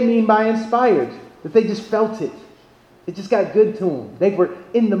people today mean by inspired. That they just felt it. It just got good to them. They were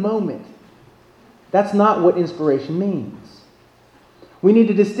in the moment. That's not what inspiration means. We need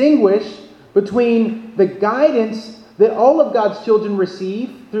to distinguish between the guidance that all of God's children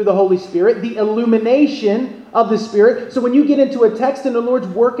receive through the Holy Spirit, the illumination of the Spirit. So when you get into a text and the Lord's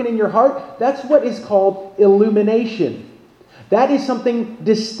working in your heart, that's what is called illumination. That is something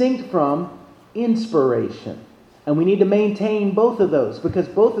distinct from inspiration. And we need to maintain both of those because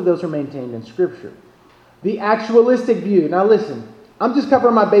both of those are maintained in Scripture. The actualistic view. Now listen, I'm just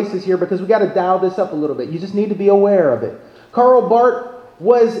covering my bases here because we got to dial this up a little bit. You just need to be aware of it. Karl Barth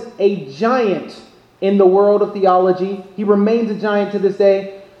was a giant in the world of theology. He remains a giant to this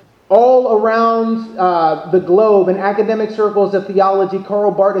day. All around the globe in academic circles of theology,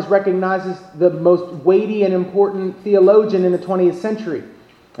 Karl Barth is recognized as the most weighty and important theologian in the 20th century.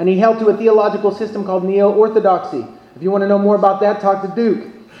 And he held to a theological system called neo-orthodoxy. If you want to know more about that, talk to Duke.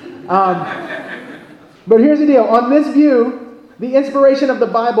 But here's the deal. On this view, the inspiration of the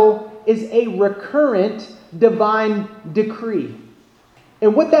Bible is a recurrent divine decree.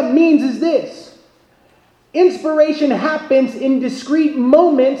 And what that means is this. Inspiration happens in discrete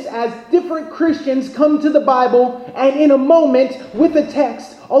moments as different Christians come to the Bible, and in a moment, with a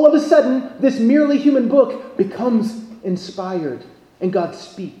text, all of a sudden, this merely human book becomes inspired, and God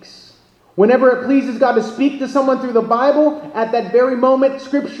speaks. Whenever it pleases God to speak to someone through the Bible, at that very moment,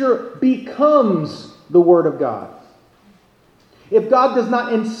 Scripture becomes the Word of God. If God does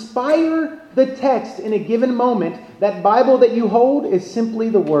not inspire the text in a given moment, that Bible that you hold is simply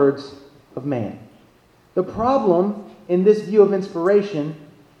the words of man. The problem in this view of inspiration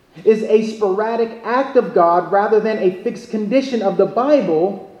is a sporadic act of God rather than a fixed condition of the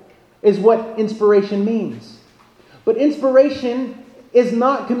Bible is what inspiration means. But inspiration is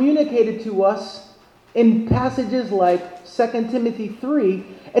not communicated to us in passages like 2 Timothy 3.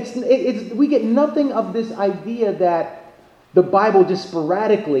 We get nothing of this idea that the Bible just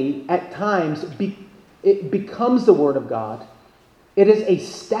sporadically, at times, it becomes the Word of God. It is a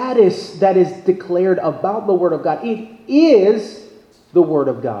status that is declared about the Word of God. It is the Word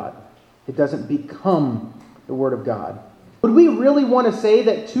of God. It doesn't become the Word of God. Would we really want to say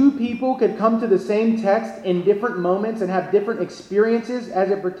that two people could come to the same text in different moments and have different experiences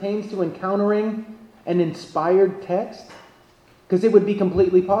as it pertains to encountering an inspired text? Because it would be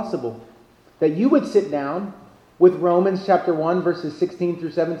completely possible that you would sit down with Romans chapter 1, verses 16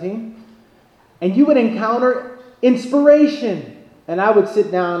 through 17, and you would encounter inspiration. And I would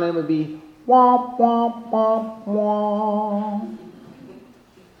sit down and it would be womp, womp, womp, womp,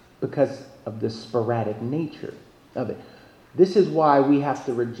 because of the sporadic nature of it. This is why we have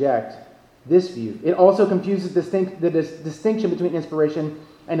to reject this view. It also confuses the distinction between inspiration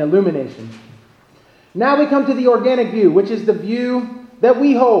and illumination. Now we come to the organic view, which is the view that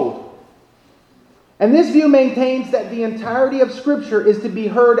we hold. And this view maintains that the entirety of Scripture is to be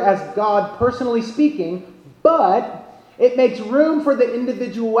heard as God personally speaking, but it makes room for the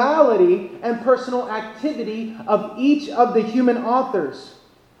individuality and personal activity of each of the human authors.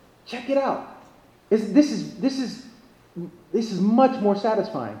 Check it out. This is much more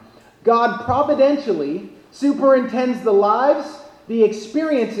satisfying. God providentially superintends the lives, the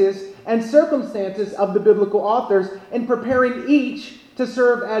experiences, and circumstances of the biblical authors in preparing each to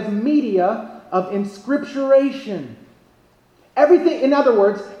serve as media of inscripturation. Everything, in other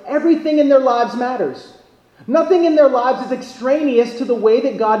words, everything in their lives matters. Nothing in their lives is extraneous to the way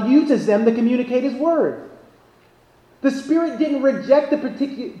that God uses them to communicate His Word. The Spirit didn't reject the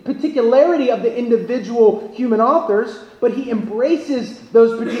particularity of the individual human authors, but He embraces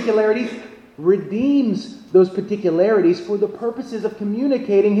those particularities, redeems those particularities for the purposes of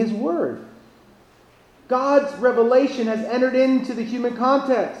communicating His Word. God's revelation has entered into the human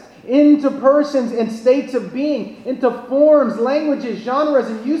context, into persons and states of being, into forms, languages, genres,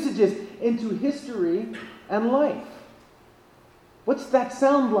 and usages, into history and life. What's that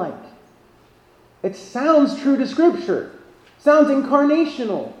sound like? It sounds true to Scripture. It sounds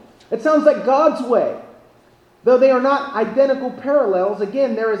incarnational. It sounds like God's way. Though they are not identical parallels,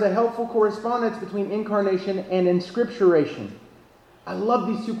 again, there is a helpful correspondence between incarnation and inscripturation. I love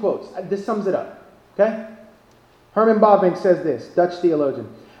these two quotes. This sums it up. Okay? Herman Bavinck says this, Dutch theologian.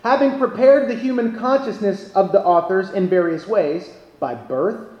 Having prepared the human consciousness of the authors in various ways, by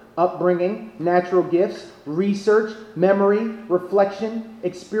birth, upbringing, natural gifts, research, memory, reflection,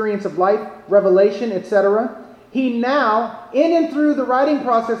 experience of life, revelation, etc., he now, in and through the writing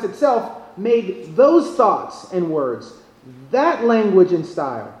process itself, made those thoughts and words, that language and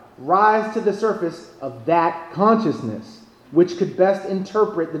style, rise to the surface of that consciousness, which could best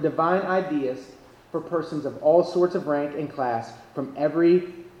interpret the divine ideas for persons of all sorts of rank and class from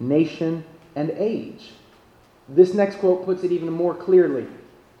every nation and age. This next quote puts it even more clearly.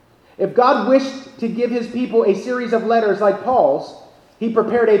 If God wished to give His people a series of letters like Paul's, He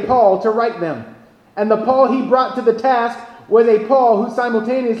prepared a Paul to write them. And the Paul He brought to the task was a Paul who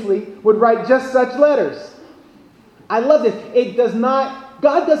simultaneously would write just such letters. I love this. It does not,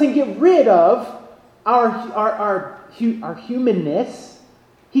 God doesn't get rid of our humanness.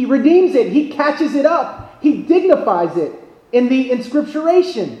 He redeems it. He catches it up. He dignifies it in the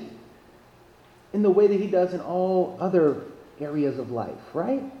inscripturation in the way that he does in all other areas of life,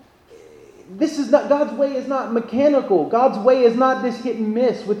 right? This is not, God's way is not mechanical. God's way is not this hit and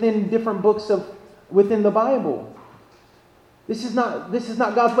miss within different books within the Bible. This is not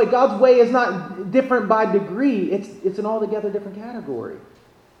God's way. God's way is not different by degree. It's an altogether different category.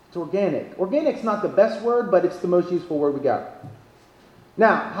 It's organic. Organic's not the best word, but it's the most useful word we got.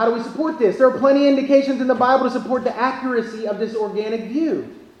 Now, how do we support this? There are plenty of indications in the Bible to support the accuracy of this organic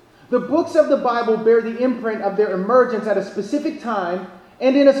view. The books of the Bible bear the imprint of their emergence at a specific time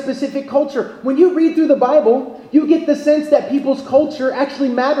and in a specific culture. When you read through the Bible, you get the sense that people's culture actually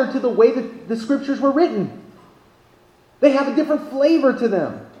mattered to the way that the scriptures were written. They have a different flavor to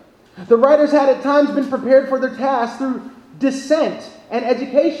them. The writers had at times been prepared for their task through descent and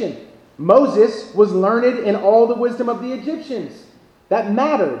education. Moses was learned in all the wisdom of the Egyptians. That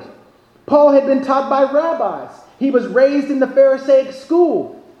mattered. Paul had been taught by rabbis. He was raised in the Pharisaic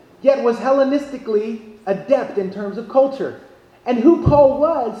school, yet was Hellenistically adept in terms of culture. And who Paul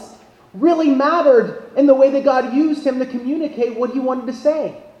was really mattered in the way that God used him to communicate what he wanted to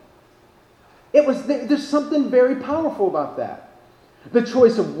say. There's something very powerful about that. The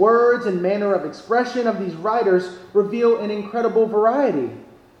choice of words and manner of expression of these writers reveal an incredible variety,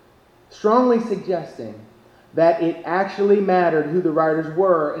 strongly suggesting that it actually mattered who the writers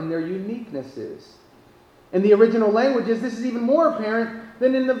were and their uniquenesses. In the original languages, this is even more apparent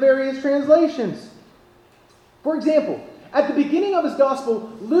than in the various translations. For example, at the beginning of his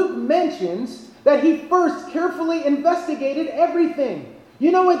gospel, Luke mentions that he first carefully investigated everything.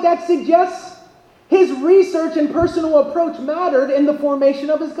 You know what that suggests? His research and personal approach mattered in the formation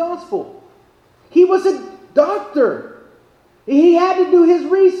of his gospel. He was a doctor. He had to do his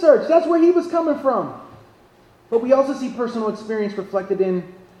research. That's where he was coming from. But we also see personal experience reflected in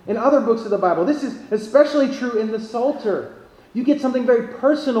other books of the Bible. This is especially true in the Psalter. You get something very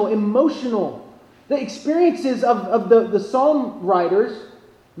personal, emotional. The experiences of the psalm writers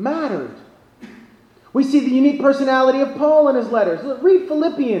mattered. We see the unique personality of Paul in his letters. Read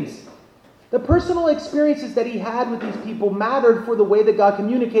Philippians. The personal experiences that he had with these people mattered for the way that God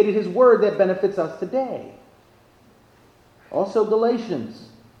communicated his word that benefits us today. Also Galatians,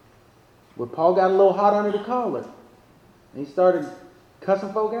 where Paul got a little hot under the collar. And he started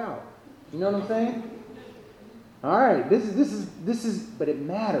cussing folk out. You know what I'm saying? All right, this is, but it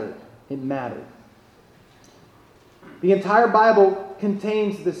mattered. It mattered. The entire Bible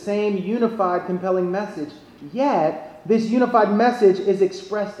contains the same unified, compelling message, yet this unified message is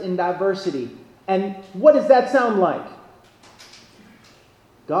expressed in diversity. And what does that sound like?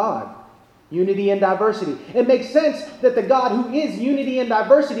 God. Unity and diversity. It makes sense that the God who is unity and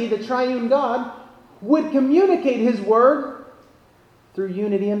diversity, the triune God, would communicate his word through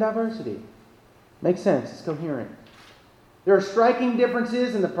unity and diversity. Makes sense. It's coherent. There are striking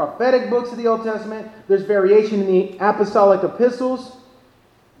differences in the prophetic books of the Old Testament. There's variation in the apostolic epistles.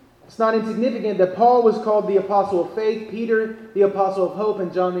 It's not insignificant that Paul was called the apostle of faith, Peter the apostle of hope,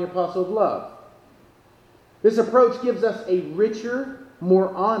 and John the apostle of love. This approach gives us a richer,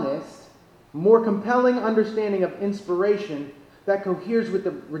 more honest, more compelling understanding of inspiration that coheres with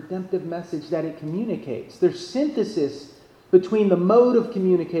the redemptive message that it communicates. There's synthesis between the mode of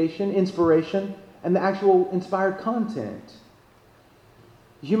communication, inspiration, and the actual inspired content.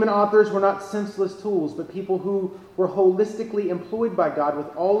 Human authors were not senseless tools, but people who were holistically employed by God with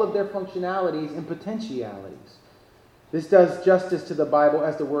all of their functionalities and potentialities. This does justice to the Bible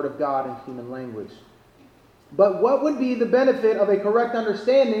as the Word of God in human language. But what would be the benefit of a correct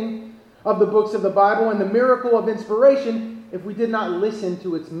understanding of the books of the Bible and the miracle of inspiration if we did not listen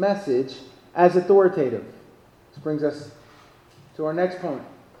to its message as authoritative? This brings us to our next point,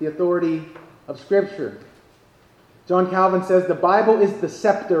 the authority of Scripture. John Calvin says the Bible is the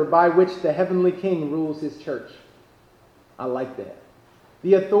scepter by which the heavenly King rules his church. I like that.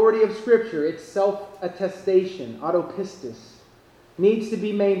 The authority of Scripture, its self-attestation, autopistis, needs to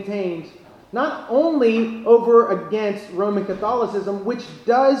be maintained not only over against Roman Catholicism, which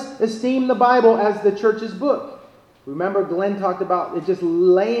does esteem the Bible as the church's book. Remember, Glenn talked about it just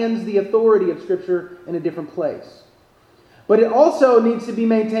lands the authority of Scripture in a different place. But it also needs to be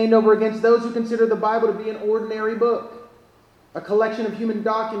maintained over against those who consider the Bible to be an ordinary book, a collection of human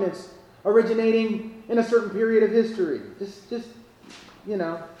documents originating in a certain period of history. Just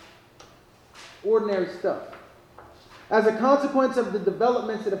ordinary stuff. As a consequence of the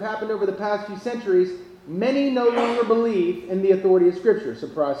developments that have happened over the past few centuries, many no longer believe in the authority of Scripture.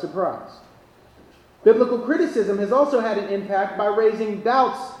 Surprise, surprise. Biblical criticism has also had an impact by raising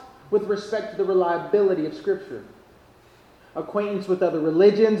doubts with respect to the reliability of Scripture. Acquaintance with other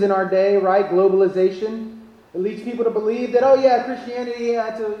religions in our day, right? Globalization. It leads people to believe that, oh yeah, Christianity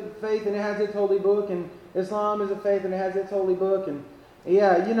has a faith and it has its holy book, and Islam is a faith and it has its holy book, and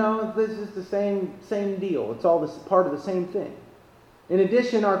yeah, this is the same deal. It's all this part of the same thing. In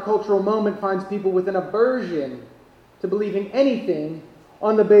addition, our cultural moment finds people with an aversion to believing anything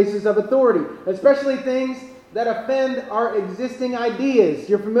on the basis of authority, especially things that offend our existing ideas.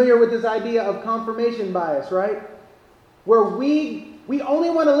 You're familiar with this idea of confirmation bias, right? Where we only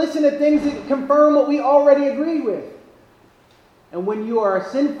want to listen to things that confirm what we already agree with. And when you are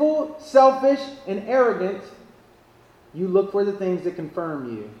sinful, selfish, and arrogant, you look for the things that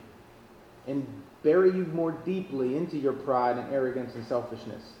confirm you and bury you more deeply into your pride and arrogance and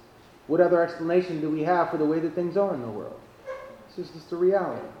selfishness. What other explanation do we have for the way that things are in the world? This is just a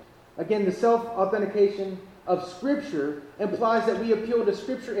reality. Again, the self-authentication of Scripture implies that we appeal to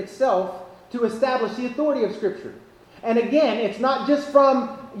Scripture itself to establish the authority of Scripture. And again, it's not just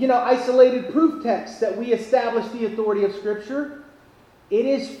from, isolated proof texts that we establish the authority of Scripture. It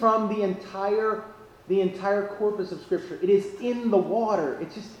is from the entire corpus of Scripture. It is in the water.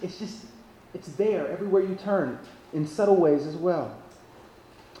 It's there everywhere you turn, in subtle ways as well.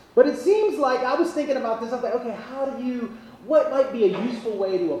 But it seems like, I was thinking about this, I was like, okay, what might be a useful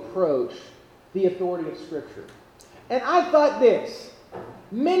way to approach the authority of Scripture? And I thought this: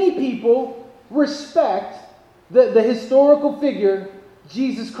 many people respect the historical figure,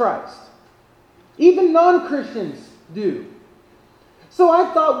 Jesus Christ. Even non-Christians do. So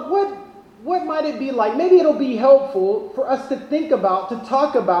I thought, what might it be like? Maybe it'll be helpful for us to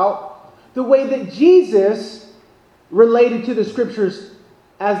talk about the way that Jesus related to the Scriptures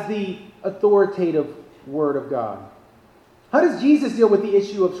as the authoritative Word of God. How does Jesus deal with the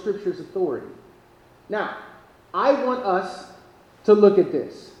issue of Scripture's authority? Now, I want us to look at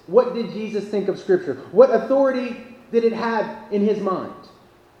this. What did Jesus think of Scripture? What authority did it have in his mind?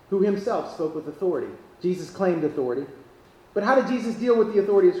 Who himself spoke with authority. Jesus claimed authority. But how did Jesus deal with the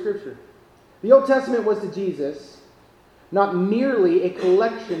authority of Scripture? The Old Testament was to Jesus not merely a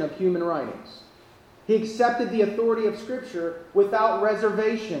collection of human writings. He accepted the authority of Scripture without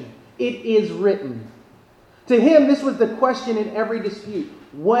reservation. It is written. To him, this was the question in every dispute.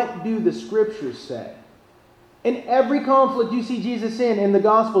 What do the Scriptures say? In every conflict you see Jesus in the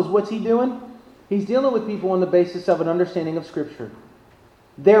Gospels, what's he doing? He's dealing with people on the basis of an understanding of Scripture.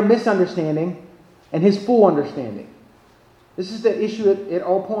 Their misunderstanding and his full understanding. This is the issue at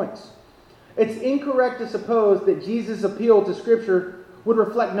all points. It's incorrect to suppose that Jesus' appeal to Scripture would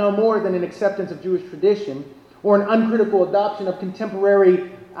reflect no more than an acceptance of Jewish tradition or an uncritical adoption of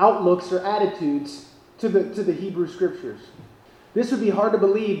contemporary outlooks or attitudes to the Hebrew Scriptures. This would be hard to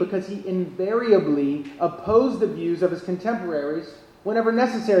believe because he invariably opposed the views of his contemporaries whenever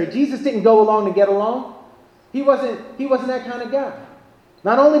necessary. Jesus didn't go along to get along. He wasn't that kind of guy.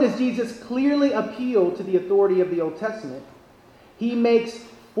 Not only does Jesus clearly appeal to the authority of the Old Testament, he makes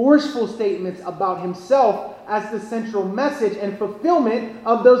forceful statements about himself as the central message and fulfillment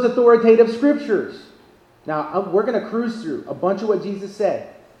of those authoritative Scriptures. Now, we're going to cruise through a bunch of what Jesus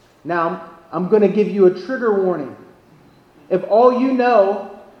said. Now, I'm going to give you a trigger warning. If all you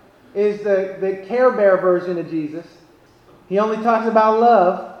know is the Care Bear version of Jesus, he only talks about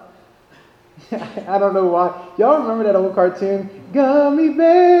love. I don't know why. Y'all remember that old cartoon? Gummy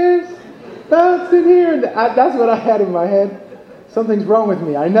bears bouncing here. That's what I had in my head. Something's wrong with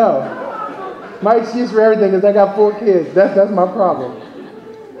me, I know. My excuse for everything is I got 4 kids. That's my problem.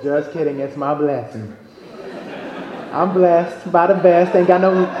 Just kidding, it's my blessing. I'm blessed by the best. Ain't got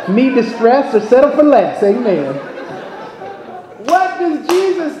no need to stress or settle for less. Amen. What does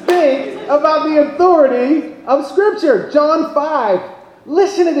Jesus think about the authority of Scripture? John 5.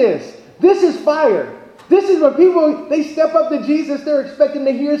 Listen to this. This is fire. This is when people, they step up to Jesus, they're expecting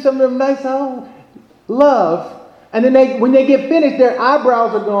to hear some of them nice, love. And then when they get finished, their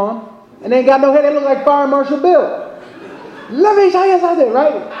eyebrows are gone. And they ain't got no hair. They look like Fire Marshal Bill. Let me show you something,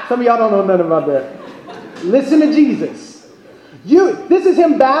 right? Some of y'all don't know nothing about that. Listen to Jesus. This is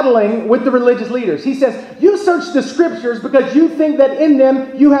him battling with the religious leaders. He says, you search the Scriptures because you think that in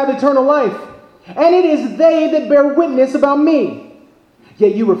them you have eternal life. And it is they that bear witness about me.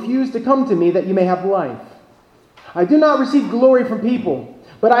 Yet you refuse to come to me that you may have life. I do not receive glory from people,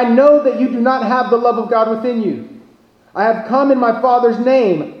 but I know that you do not have the love of God within you. I have come in my Father's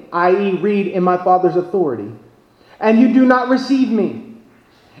name, i.e., read in my Father's authority, and you do not receive me.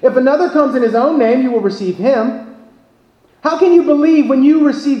 If another comes in his own name, you will receive him. How can you believe when you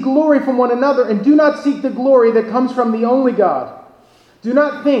receive glory from one another and do not seek the glory that comes from the only God? Do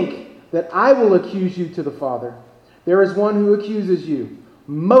not think that I will accuse you to the Father. There is one who accuses you,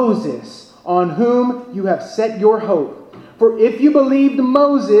 Moses, on whom you have set your hope. For if you believed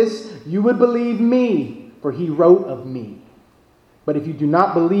Moses, you would believe me, for he wrote of me. But if you do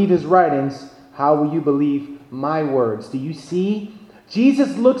not believe his writings, how will you believe my words? Do you see?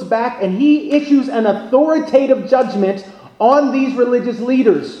 Jesus looks back and he issues an authoritative judgment on these religious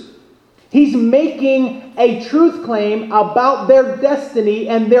leaders. He's making a truth claim about their destiny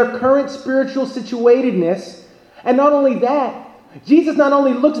and their current spiritual situatedness. And not only that, Jesus not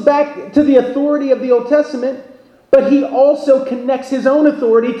only looks back to the authority of the Old Testament, but he also connects his own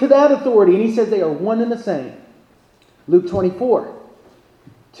authority to that authority. And he says they are one and the same. Luke 24.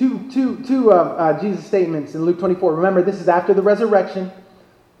 Two of Jesus' statements in Luke 24. Remember, this is after the resurrection.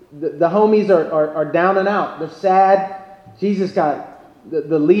 The homies are down and out. They're sad. Jesus got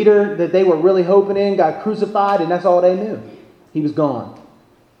the leader that they were really hoping in got crucified, and that's all they knew. He was gone.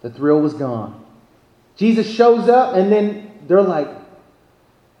 The thrill was gone. Jesus shows up, and then they're like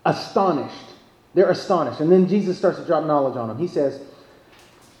astonished. They're astonished. And then Jesus starts to drop knowledge on them. He says,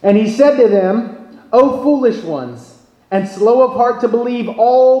 and he said to them, O foolish ones, and slow of heart to believe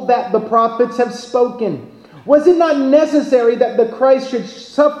all that the prophets have spoken. Was it not necessary that the Christ should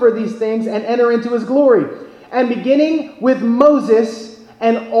suffer these things and enter into his glory? And beginning with Moses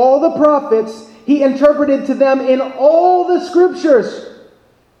and all the prophets, he interpreted to them in all the scriptures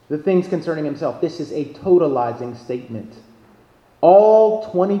the things concerning himself. This is a totalizing statement.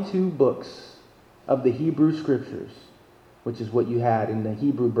 All 22 books of the Hebrew scriptures, which is what you had in the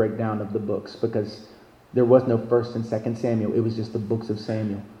Hebrew breakdown of the books, because there was no 1st and 2nd Samuel. It was just the books of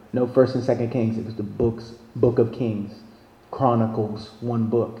Samuel. No 1st and 2nd Kings. It was the book of Kings. Chronicles, one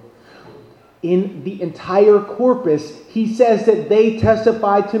book. In the entire corpus, he says that they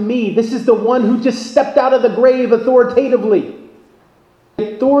testify to me. This is the one who just stepped out of the grave authoritatively.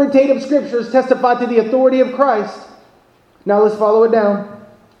 The authoritative scriptures testify to the authority of Christ. Now let's follow it down.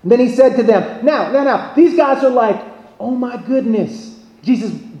 Then he said to them, now, these guys are like, oh my goodness.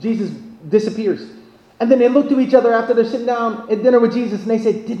 Jesus disappears. And then they look to each other after they're sitting down at dinner with Jesus, and they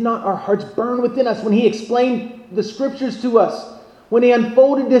say, did not our hearts burn within us when he explained the scriptures to us, when he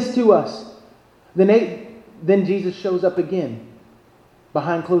unfolded this to us? Then Jesus shows up again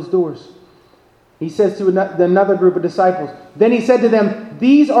behind closed doors. He says to another group of disciples, then he said to them,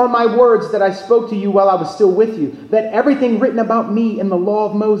 these are my words that I spoke to you while I was still with you, that everything written about me in the law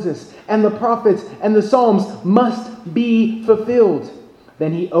of Moses and the prophets and the Psalms must be fulfilled.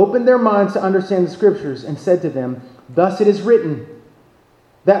 Then he opened their minds to understand the scriptures and said to them, thus it is written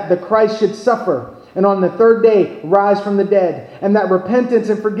that the Christ should suffer and on the third day rise from the dead, and that repentance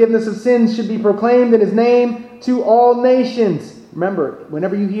and forgiveness of sins should be proclaimed in his name to all nations. Remember,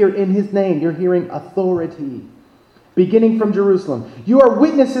 whenever you hear in his name, you're hearing authority. Beginning from Jerusalem. You are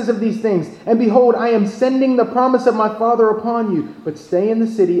witnesses of these things, and behold, I am sending the promise of my Father upon you, but stay in the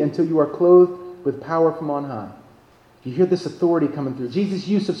city until you are clothed with power from on high. You hear this authority coming through. Jesus'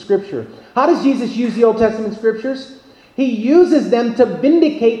 use of Scripture. How does Jesus use the Old Testament Scriptures? He uses them to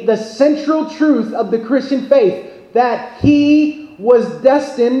vindicate the central truth of the Christian faith, that he was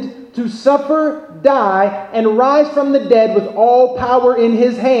destined to suffer, die, and rise from the dead with all power in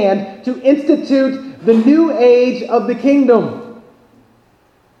his hand to institute the new age of the kingdom.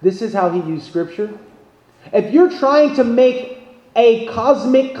 This is how he used Scripture. If you're trying to make a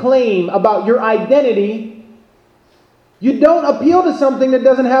cosmic claim about your identity, you don't appeal to something that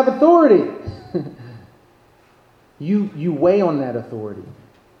doesn't have authority. You weigh on that authority.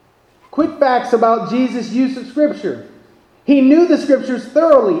 Quick facts about Jesus' use of Scripture. He knew the Scriptures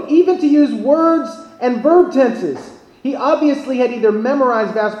thoroughly, even to use words and verb tenses. He obviously had either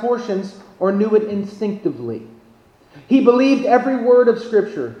memorized vast portions or knew it instinctively. He believed every word of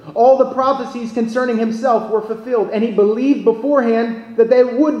Scripture. All the prophecies concerning himself were fulfilled, and he believed beforehand that they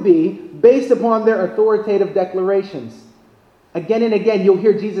would be, based upon their authoritative declarations. Again and again, you'll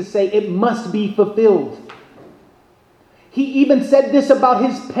hear Jesus say, it must be fulfilled. He even said this about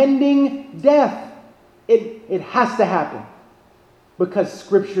his pending death. It has to happen. Because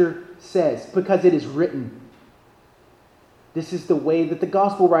Scripture says, because it is written. This is the way that the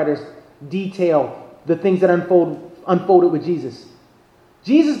gospel writers detail the things that unfolded with Jesus.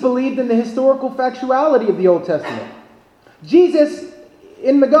 Jesus believed in the historical factuality of the Old Testament. Jesus,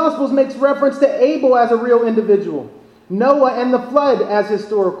 in the Gospels, makes reference to Abel as a real individual, Noah and the flood as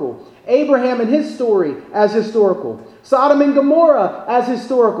historical, Abraham and his story as historical, Sodom and Gomorrah as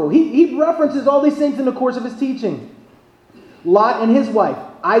historical. He references all these things in the course of his teaching. Lot and his wife,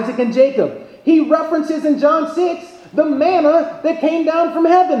 Isaac and Jacob. He references in John 6 the manna that came down from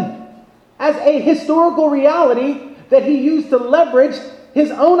heaven as a historical reality that he used to leverage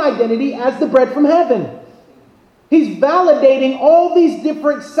his own identity as the bread from heaven. He's validating all these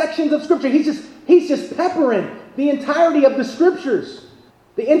different sections of Scripture. He's just peppering the entirety of the Scriptures.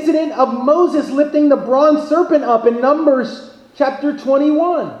 The incident of Moses lifting the bronze serpent up in Numbers chapter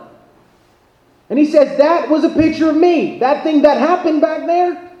 21. And he says, that was a picture of me. That thing that happened back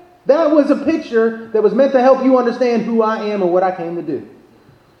there, that was a picture that was meant to help you understand who I am and what I came to do.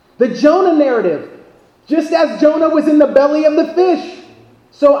 The Jonah narrative. Just as Jonah was in the belly of the fish,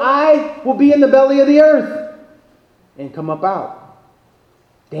 so I will be in the belly of the earth and come up out.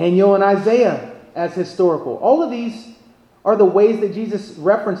 Daniel and Isaiah as historical. All of these are the ways that Jesus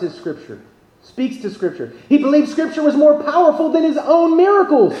references Scripture, speaks to Scripture. He believed Scripture was more powerful than his own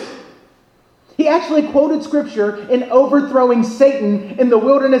miracles. He actually quoted Scripture in overthrowing Satan in the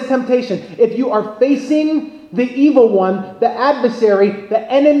wilderness temptation. If you are facing the evil one, the adversary, the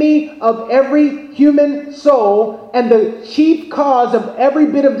enemy of every human soul, and the chief cause of every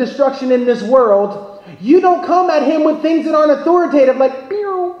bit of destruction in this world, you don't come at him with things that aren't authoritative, like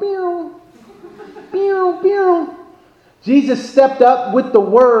pew, pew, pew, pew. Jesus stepped up with the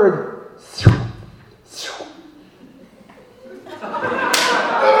word.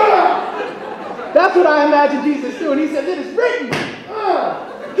 That's what I imagine Jesus doing. He said, it is written.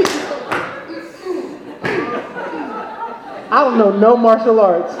 I don't know no martial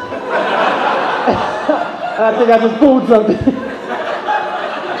arts. I think I just pulled something.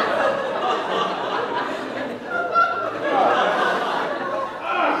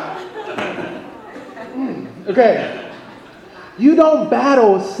 Okay. You don't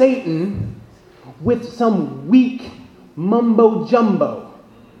battle Satan with some weak mumbo jumbo.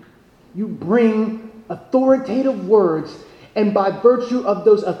 You bring authoritative words, and by virtue of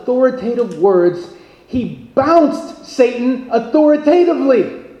those authoritative words, he bounced Satan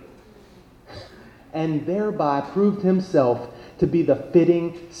authoritatively and thereby proved himself to be the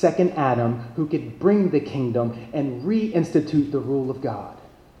fitting second Adam who could bring the kingdom and reinstitute the rule of God.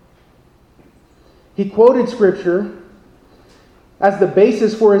 He quoted Scripture as the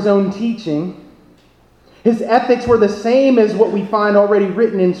basis for his own teaching. His ethics were the same as what we find already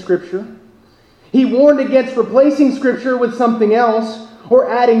written in Scripture. He warned against replacing Scripture with something else, or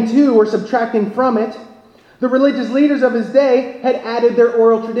adding to or subtracting from it. The religious leaders of his day had added their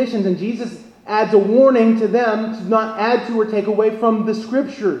oral traditions, and Jesus adds a warning to them to not add to or take away from the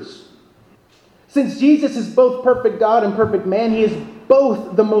Scriptures. Since Jesus is both perfect God and perfect man, he is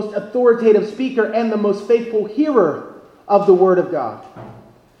both the most authoritative speaker and the most faithful hearer of the Word of God.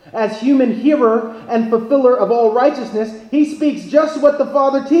 As human hearer and fulfiller of all righteousness, he speaks just what the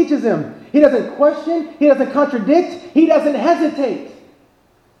Father teaches him. He doesn't question, he doesn't contradict, he doesn't hesitate.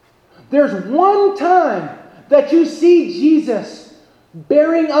 There's one time that you see Jesus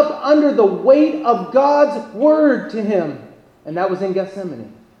bearing up under the weight of God's Word to him, and that was in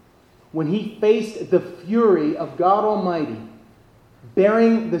Gethsemane, when he faced the fury of God Almighty,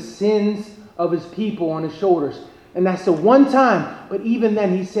 bearing the sins of his people on his shoulders. And that's the one time, but even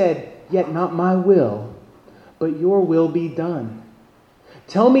then he said, "Yet not my will, but your will be done."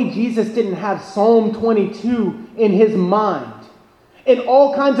 Tell me Jesus didn't have Psalm 22 in his mind, and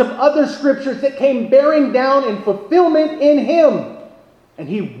all kinds of other scriptures that came bearing down in fulfillment in him, and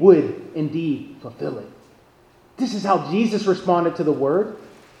he would indeed fulfill it. This is how Jesus responded to the Word.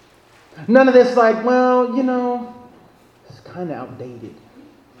 None of this like, well, it's kind of outdated.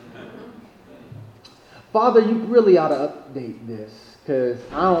 Father, you really ought to update this, because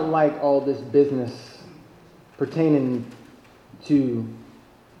I don't like all this business pertaining to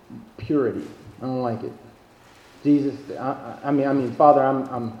purity. I don't like it. Jesus, I mean, Father,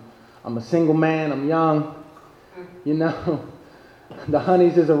 I'm a single man. I'm young. The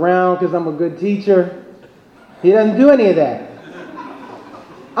honeys is around because I'm a good teacher. He doesn't do any of that.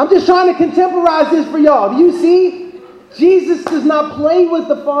 I'm just trying to contemporize this for y'all. Do you see? Jesus does not play with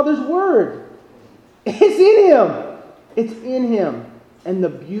the Father's Word. It's in him. It's in him. And the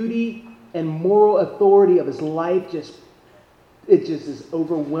beauty and moral authority of his life just is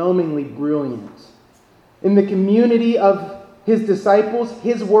overwhelmingly brilliant. In the community of his disciples,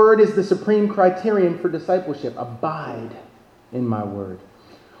 his word is the supreme criterion for discipleship. Abide in my word.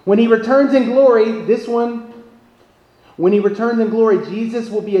 When he returns in glory, when he returns in glory,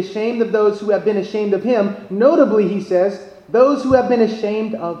 Jesus will be ashamed of those who have been ashamed of him. Notably, he says, those who have been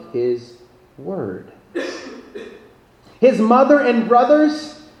ashamed of his word. His mother and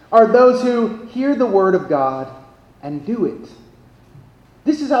brothers are those who hear the word of God and do it.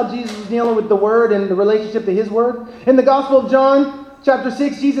 This is how Jesus is dealing with the word and the relationship to his word. In the Gospel of John, chapter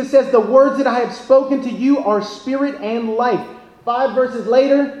 6, Jesus says, the words that I have spoken to you are spirit and life. 5 verses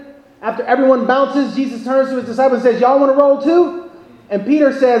later, after everyone bounces, Jesus turns to his disciples and says, y'all want to roll too? And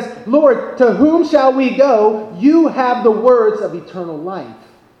Peter says, Lord, to whom shall we go? You have the words of eternal life.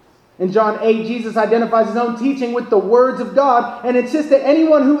 In John 8, Jesus identifies his own teaching with the words of God and insists that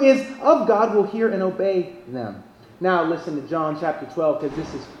anyone who is of God will hear and obey them. Now listen to John chapter 12, because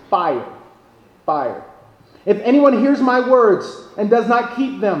this is fire. Fire. If anyone hears my words and does not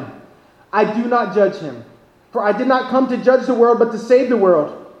keep them, I do not judge him. For I did not come to judge the world, but to save the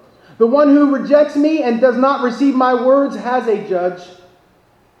world. The one who rejects me and does not receive my words has a judge.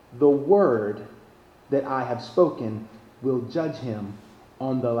 The word that I have spoken will judge him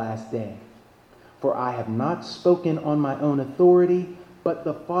on the last day. For I have not spoken on my own authority, but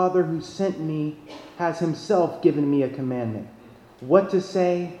the Father who sent me has himself given me a commandment, what to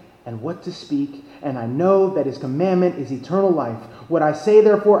say and what to speak, and I know that his commandment is eternal life. What I say,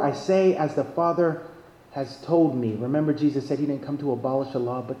 therefore, I say as the Father has told me. Remember, Jesus said he didn't come to abolish the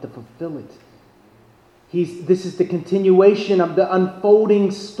law, but to fulfill it. This is the continuation of the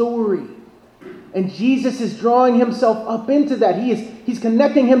unfolding story. And Jesus is drawing himself up into that. He's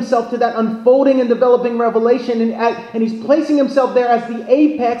connecting himself to that unfolding and developing revelation, and he's placing himself there as the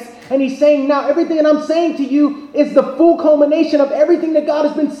apex, and he's saying, now everything that I'm saying to you is the full culmination of everything that God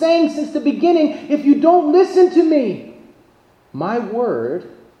has been saying since the beginning. If you don't listen to me, my word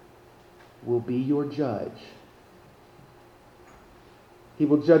will be your judge. He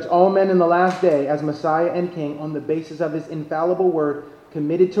will judge all men in the last day as Messiah and King on the basis of his infallible word,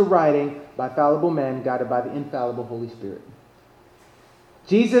 committed to writing by fallible men, guided by the infallible Holy Spirit.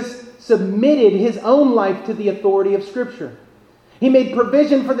 Jesus submitted his own life to the authority of Scripture. He made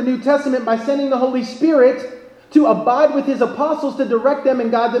provision for the New Testament by sending the Holy Spirit to abide with his apostles to direct them and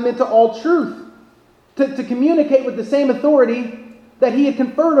guide them into all truth, to communicate with the same authority that he had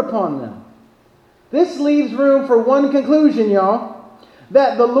conferred upon them. This leaves room for one conclusion, y'all,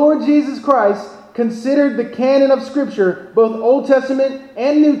 that the Lord Jesus Christ considered the canon of Scripture, both Old Testament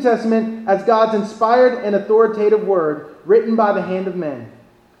and New Testament, as God's inspired and authoritative word, written by the hand of men.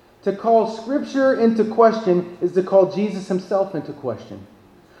 To call Scripture into question is to call Jesus himself into question.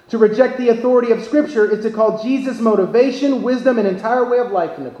 To reject the authority of Scripture is to call Jesus' motivation, wisdom, and entire way of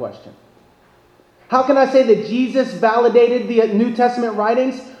life into question. How can I say that Jesus validated the New Testament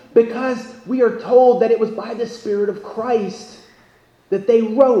writings? Because we are told that it was by the Spirit of Christ that they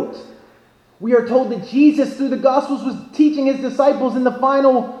wrote. We are told that Jesus, through the Gospels, was teaching his disciples in the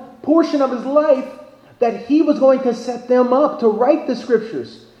final portion of his life that he was going to set them up to write the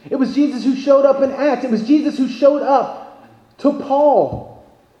Scriptures. It was Jesus who showed up in Acts. It was Jesus who showed up to Paul,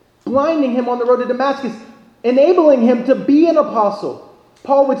 blinding him on the road to Damascus, enabling him to be an apostle.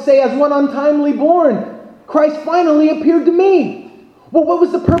 Paul would say, as one untimely born, Christ finally appeared to me. Well, what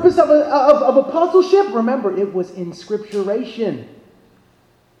was the purpose of apostleship? Remember, it was inscripturation.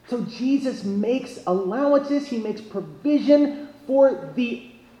 So Jesus makes allowances, he makes provision for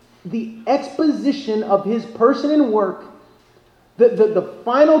the exposition of his person and work, the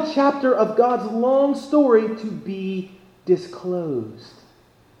final chapter of God's long story to be disclosed.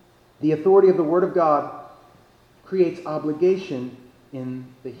 The authority of the Word of God creates obligation in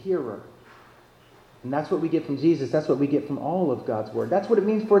the hearer. And that's what we get from Jesus. That's what we get from all of God's Word. That's what it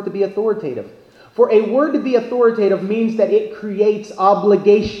means for it to be authoritative. For a word to be authoritative means that it creates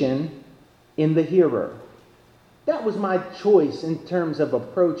obligation in the hearer. That was my choice in terms of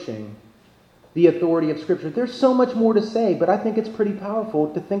approaching the authority of Scripture. There's so much more to say, but I think it's pretty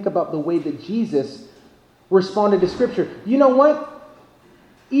powerful to think about the way that Jesus responded to Scripture. You know what?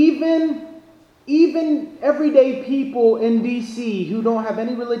 Even everyday people in D.C. who don't have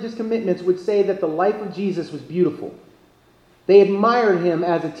any religious commitments would say that the life of Jesus was beautiful. They admired him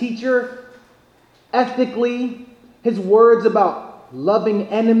as a teacher. Ethically, his words about loving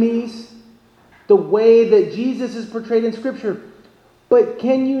enemies, the way that Jesus is portrayed in Scripture. But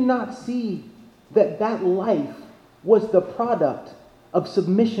can you not see that that life was the product of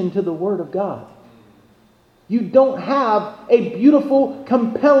submission to the Word of God? You don't have a beautiful,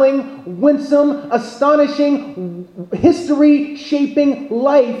 compelling, winsome, astonishing, history-shaping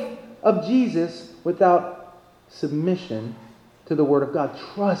life of Jesus without submission to the Word of God.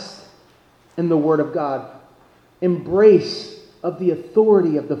 Trust in the Word of God. Embrace of the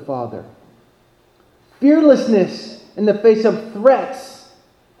authority of the Father. Fearlessness in the face of threats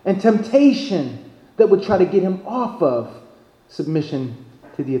and temptation that would try to get him off of submission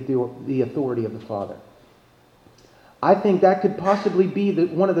to the authority of the Father. I think that could possibly be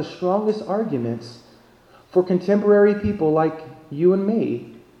one of the strongest arguments for contemporary people like you and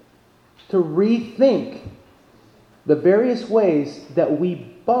me to rethink the various ways that we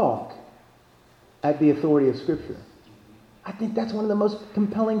balk at the authority of Scripture. I think that's one of the most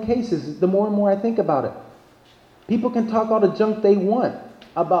compelling cases the more and more I think about it. People can talk all the junk they want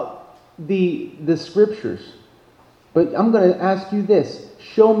about the scriptures. But I'm going to ask you this.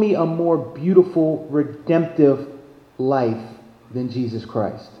 Show me a more beautiful, redemptive life than Jesus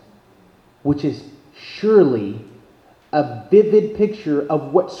Christ, which is surely a vivid picture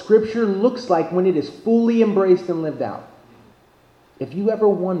of what Scripture looks like when it is fully embraced and lived out. If you ever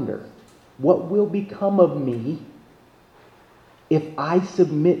wonder what will become of me if I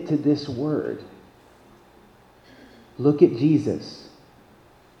submit to this word, look at Jesus.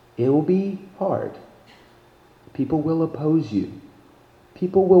 It will be hard. People will oppose you.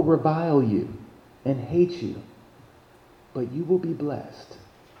 People will revile you and hate you. But you will be blessed.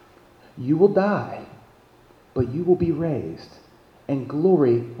 You will die, but you will be raised, and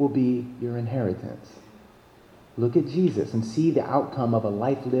glory will be your inheritance. Look at Jesus and see the outcome of a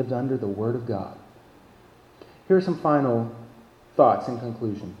life lived under the Word of God. Here are some final thoughts in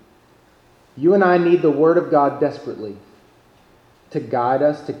conclusion. You and I need the Word of God desperately to guide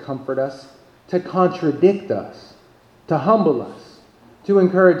us, to comfort us, to contradict us, to humble us, to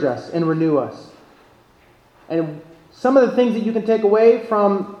encourage us and renew us. And some of the things that you can take away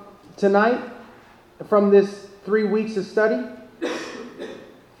from tonight, from this 3 weeks of study,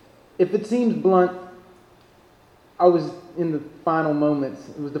 if it seems blunt, I was in the final moments.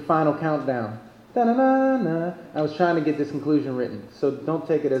 It was the final countdown. Da-na-na-na. I was trying to get this conclusion written, so don't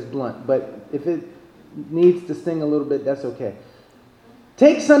take it as blunt. But if it needs to sting a little bit, that's okay.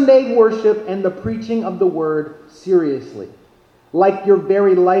 Take Sunday worship and the preaching of the Word seriously, like your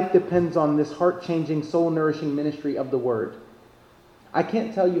very life depends on this heart-changing, soul-nourishing ministry of the Word. I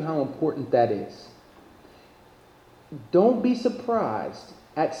can't tell you how important that is. Don't be surprised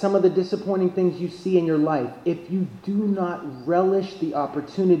at some of the disappointing things you see in your life if you do not relish the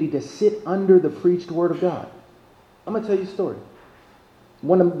opportunity to sit under the preached Word of God. I'm going to tell you a story.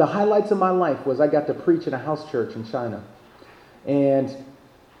 One of the highlights of my life was I got to preach in a house church in China. And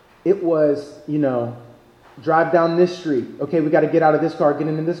it was, drive down this street. Okay, we got to get out of this car, get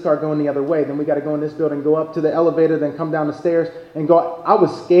into this car, going the other way. Then we got to go in this building, go up to the elevator, then come down the stairs and go. I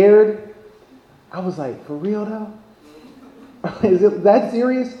was scared. I was like, for real though? Is it that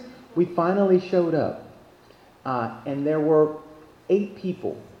serious? We finally showed up. And there were 8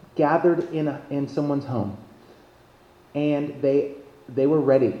 people gathered in someone's home. And they were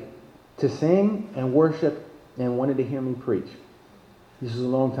ready to sing and worship and wanted to hear me preach. This was a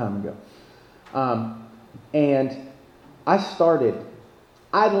long time ago. And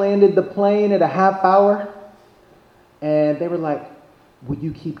I landed the plane at a half hour, and they were like, will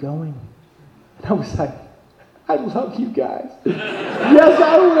you keep going? And I was like, I love you guys. Yes,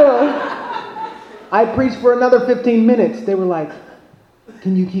 I will. I preached for another 15 minutes. They were like,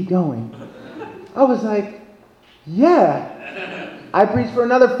 can you keep going? I was like, yeah. I preached for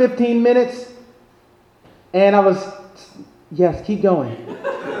another 15 minutes, and I was, yes, keep going.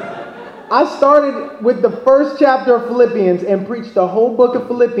 I started with the first chapter of Philippians and preached the whole book of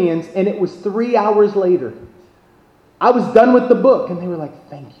Philippians, and it was 3 hours later. I was done with the book, and they were like,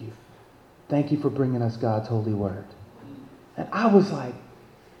 thank you. Thank you for bringing us God's holy word. And I was like,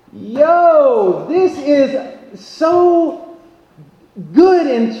 yo, this is so good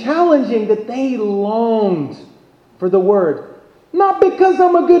and challenging that they longed for the word. Not because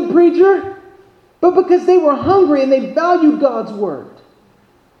I'm a good preacher, but because they were hungry and they valued God's word.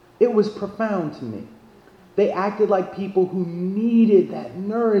 It was profound to me. They acted like people who needed that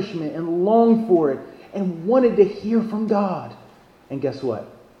nourishment and longed for it and wanted to hear from God. And guess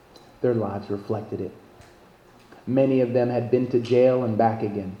what? Their lives reflected it. Many of them had been to jail and back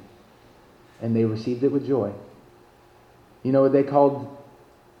again, and they received it with joy. You know what they called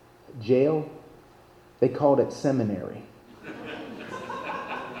jail? They called it seminary.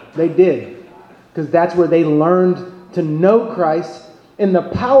 They did, because that's where they learned to know Christ in the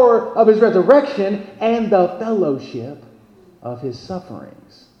power of His resurrection and the fellowship of His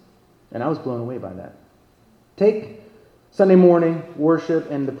sufferings. And I was blown away by that. Take Sunday morning worship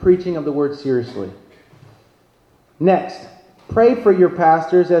and the preaching of the word seriously. Next, pray for your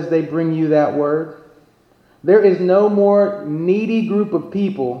pastors as they bring you that word. There is no more needy group of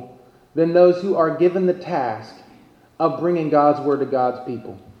people than those who are given the task of bringing God's word to God's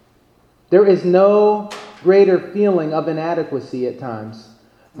people. There is no greater feeling of inadequacy at times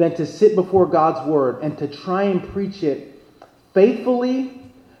than to sit before God's word and to try and preach it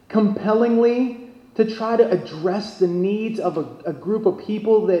faithfully, compellingly, to try to address the needs of a group of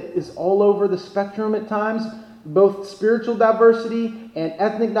people that is all over the spectrum at times, both spiritual diversity and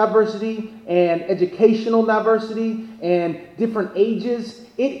ethnic diversity and educational diversity and different ages.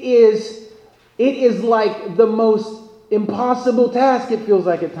 It is like the most impossible task, it feels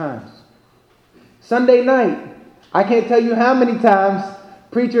like at times. Sunday night, I can't tell you how many times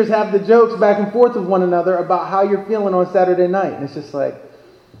preachers have the jokes back and forth with one another about how you're feeling on Saturday night. And it's just like,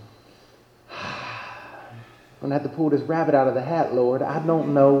 I'm going to have to pull this rabbit out of the hat, Lord. I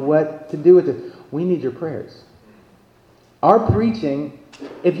don't know what to do with it. We need your prayers. Our preaching,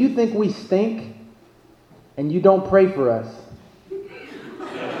 if you think we stink and you don't pray for us,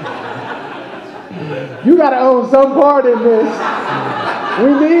 you got to own some part in this.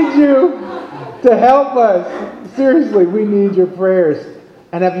 We need you to help us. Seriously, we need your prayers.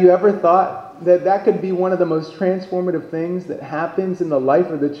 And have you ever thought that that could be one of the most transformative things that happens in the life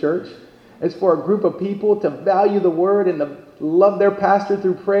of the church? It's for a group of people to value the word and to love their pastor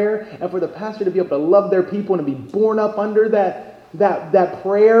through prayer, and for the pastor to be able to love their people and to be born up under that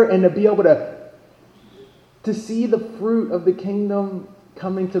prayer, and to be able to see the fruit of the kingdom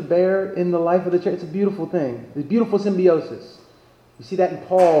coming to bear in the life of the church. It's a beautiful thing. It's a beautiful symbiosis. You see that in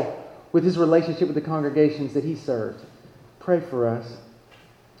Paul with his relationship with the congregations that he served. Pray for us.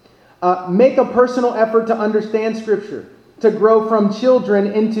 Make a personal effort to understand Scripture, to grow from children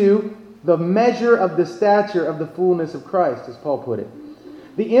into the measure of the stature of the fullness of Christ, as Paul put it.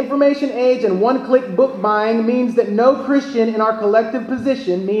 The information age and one-click book buying means that no Christian in our collective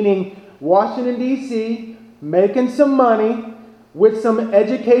position, meaning Washington, D.C., making some money with some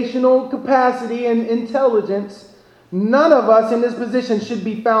educational capacity and intelligence, none of us in this position should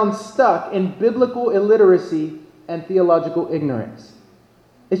be found stuck in biblical illiteracy and theological ignorance.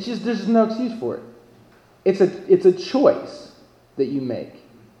 It's just, there's no excuse for it. It's a choice that you make.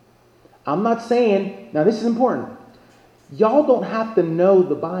 I'm not saying, now this is important, y'all don't have to know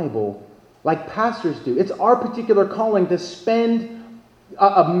the Bible like pastors do. It's our particular calling to spend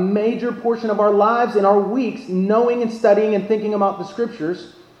a major portion of our lives and our weeks knowing and studying and thinking about the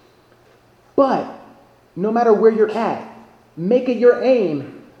Scriptures. But no matter where you're at, make it your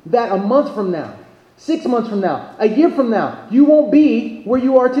aim that a month from now, 6 months from now, a year from now, you won't be where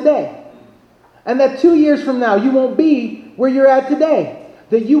you are today. And that 2 years from now, you won't be where you're at today.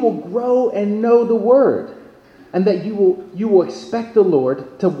 That you will grow and know the Word. And that you will expect the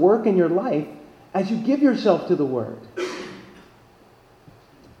Lord to work in your life as you give yourself to the Word.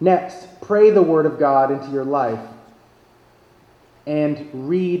 Next, pray the Word of God into your life and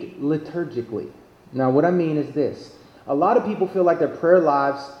read liturgically. Now, what I mean is this. A lot of people feel like their prayer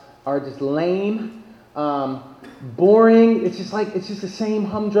lives are just lame, boring. It's just the same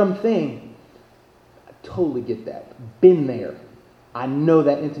humdrum thing. I totally get that. Been there. I know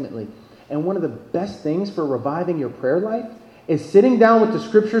that intimately. And one of the best things for reviving your prayer life is sitting down with the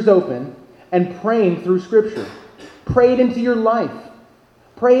Scriptures open and praying through Scripture. Pray it into your life.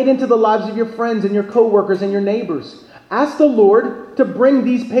 Pray it into the lives of your friends and your coworkers and your neighbors. Ask the Lord to bring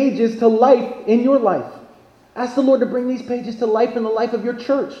these pages to life in your life. Ask the Lord to bring these pages to life in the life of your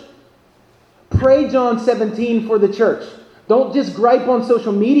church. Pray John 17 for the church. Don't just gripe on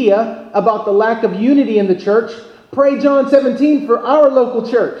social media about the lack of unity in the church. Pray John 17 for our local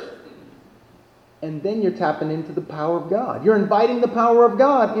church. And then you're tapping into the power of God. You're inviting the power of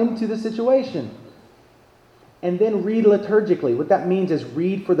God into the situation. And then read liturgically. What that means is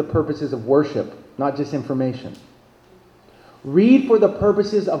read for the purposes of worship, not just information. Read for the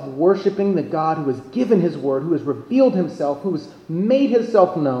purposes of worshiping the God who has given His Word, who has revealed Himself, who has made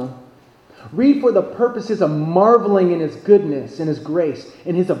Himself known. Read for the purposes of marveling in His goodness, in His grace,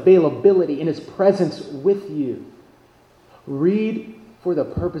 in His availability, in His presence with you. Read for the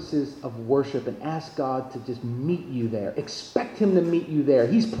purposes of worship and ask God to just meet you there. Expect Him to meet you there.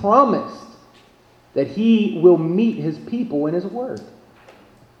 He's promised that He will meet His people in His Word.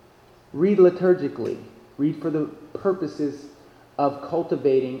 Read liturgically. Read for the purposes of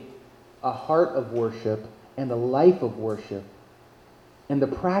cultivating a heart of worship and a life of worship and the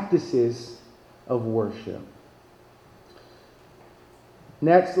practices of worship.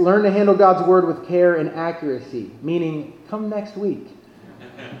 Next, learn to handle God's Word with care and accuracy, meaning come next week.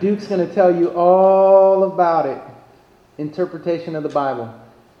 Duke's going to tell you all about it. Interpretation of the Bible.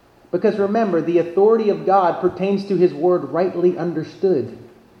 Because remember, the authority of God pertains to His Word rightly understood,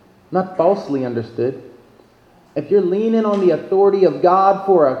 not falsely understood. If you're leaning on the authority of God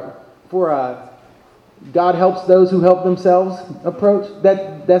for a God helps those who help themselves approach,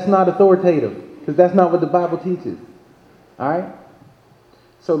 that's not authoritative, because that's not what the Bible teaches. All right?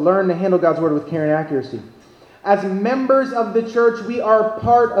 So learn to handle God's Word with care and accuracy. As members of the church, we are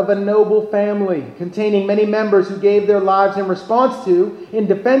part of a noble family containing many members who gave their lives in response to, in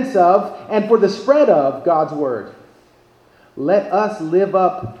defense of, and for the spread of God's Word. Let us live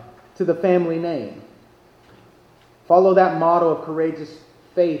up to the family name. Follow that model of courageous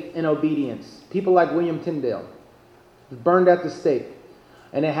faith and obedience. People like William Tyndale was burned at the stake.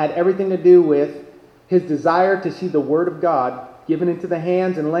 And it had everything to do with his desire to see the Word of God given into the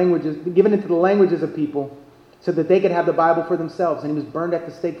hands and languages, given into the languages of people so that they could have the Bible for themselves, and he was burned at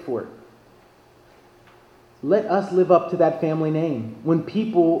the stake for it. Let us live up to that family name. When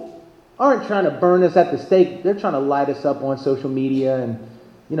people aren't trying to burn us at the stake, they're trying to light us up on social media and,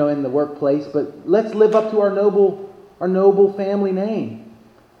 in the workplace, but let's live up to our noble family name.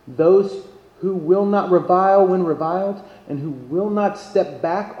 Those who will not revile when reviled, and who will not step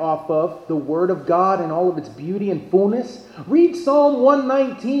back off of the Word of God and all of its beauty and fullness. Read Psalm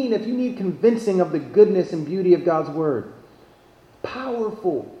 119 if you need convincing of the goodness and beauty of God's Word.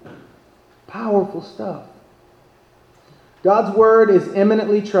 Powerful, powerful stuff. God's Word is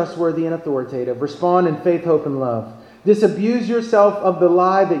eminently trustworthy and authoritative. Respond in faith, hope, and love. Disabuse yourself of the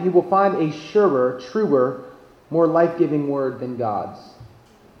lie that you will find a surer, truer, more life-giving Word than God's.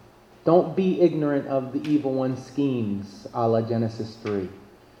 Don't be ignorant of the evil one's schemes, a la Genesis 3.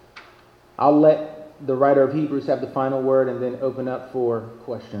 I'll let the writer of Hebrews have the final word and then open up for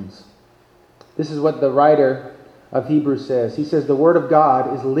questions. This is what the writer of Hebrews says. He says, the Word of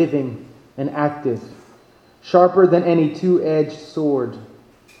God is living and active, sharper than any two-edged sword,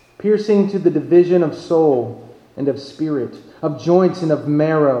 piercing to the division of soul and of spirit, of joints and of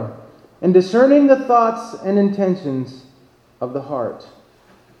marrow, and discerning the thoughts and intentions of the heart.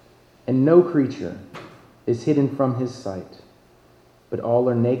 And no creature is hidden from his sight, but all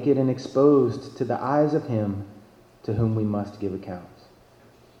are naked and exposed to the eyes of him to whom we must give account.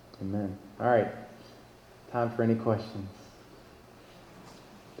 Amen. All right. Time for any questions.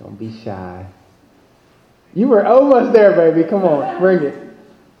 Don't be shy. You were almost there, baby. Come on, bring it.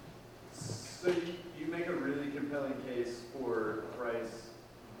 So you make a really compelling case for Christ's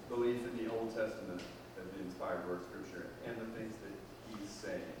belief in the Old Testament as the inspired word of Scripture and the things that he's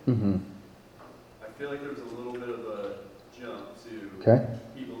saying. Mm-hmm. I feel like there was a little bit of a jump to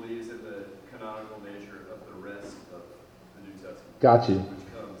he believes in the canonical nature of the rest of the New Testament. Got you.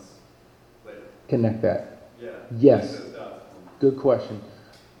 Which comes later. Connect that. Yeah. Yes. Good question.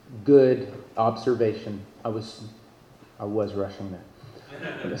 Good observation. I was rushing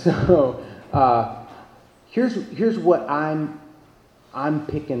that. So here's what I'm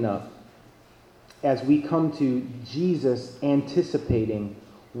picking up as we come to Jesus anticipating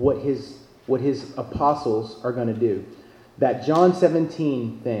what his apostles are going to do. That John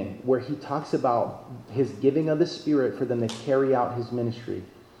 17 thing where he talks about his giving of the Spirit for them to carry out his ministry.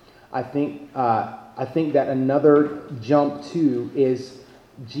 I think that another jump too is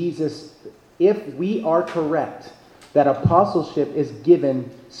Jesus. If we are correct that apostleship is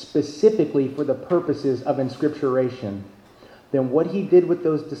given specifically for the purposes of inscripturation, then what he did with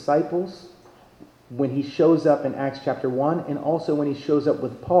those disciples when he shows up in Acts chapter 1, and also when he shows up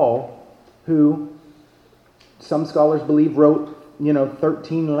with Paul, who some scholars believe wrote,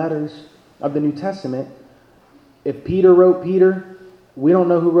 13 letters of the New Testament. If Peter wrote Peter, we don't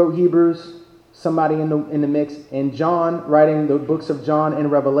know who wrote Hebrews, somebody in the mix. And John writing the books of John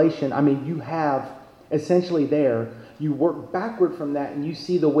and Revelation, you have essentially there, you work backward from that and you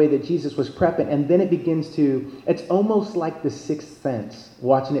see the way that Jesus was prepping, and then it begins to, it's almost like The Sixth Sense,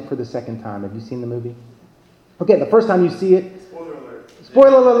 watching it for the second time. Have you seen the movie? Okay, the first time you see it, Spoiler alert.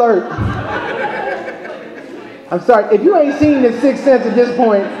 Spoiler alert. I'm sorry, if you ain't seen The Sixth Sense at this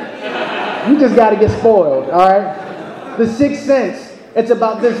point, you just got to get spoiled, all right? The Sixth Sense, it's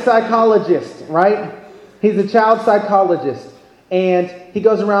about this psychologist, right? He's a child psychologist, and he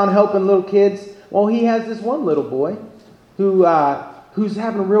goes around helping little kids. Well, he has this one little boy who's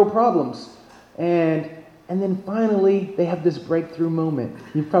having real problems, and then finally they have this breakthrough moment.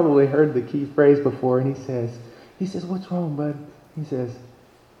 You've probably heard the key phrase before, and he says, "What's wrong, bud?" He says,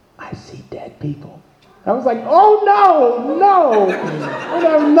 "I see dead people." I was like, "Oh no! We're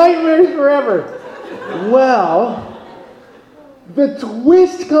gonna have nightmares forever." Well, the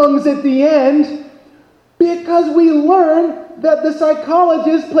twist comes at the end because we learn that the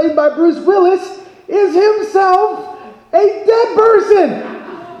psychologist played by Bruce Willis is himself a dead person.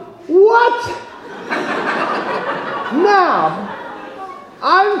 What? Now,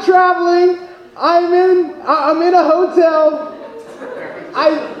 I'm traveling. I'm in a hotel.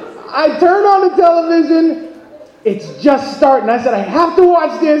 I turned on the television. It's just starting. I said, I have to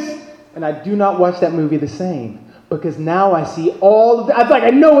watch this. And I do not watch that movie the same. Because now I see all of that. I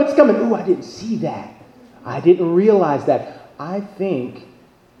know it's coming. Ooh, I didn't see that. I didn't realize that. I think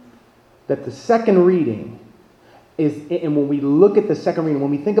that the second reading is, and when we look at the second reading,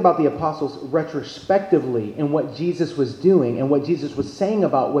 when we think about the apostles retrospectively and what Jesus was doing and what Jesus was saying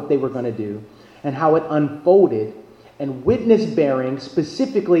about what they were going to do and how it unfolded, and witness bearing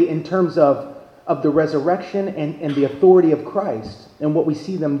specifically in terms of the resurrection and the authority of Christ and what we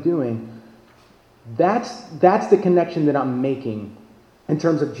see them doing, That's the connection that I'm making in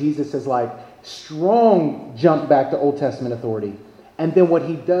terms of Jesus as like strong jump back to Old Testament authority. And then what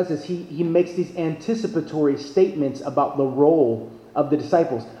he does is he makes these anticipatory statements about the role of the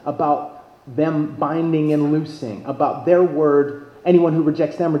disciples, about them binding and loosing, about their word, anyone who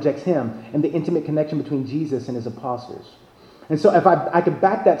rejects them rejects him, and the intimate connection between Jesus and his apostles. And so if I could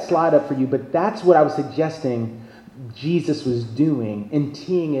back that slide up for you, but that's what I was suggesting Jesus was doing in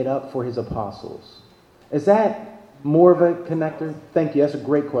teeing it up for his apostles. Is that more of a connector? Thank you. That's a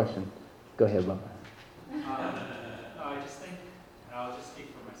great question. Go ahead, Bubba. I just think, and I'll just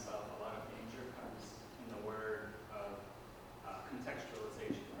speak for myself, a lot of danger comes in the word of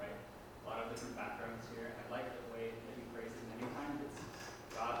contextualization, right? A lot of different backgrounds here. I like the way that he phrases it. Many times it's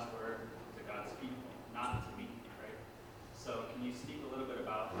God's word to God's people, not to me, right? So can you speak a little bit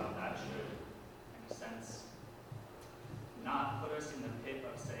about how that should, in a sense, not put us in the pit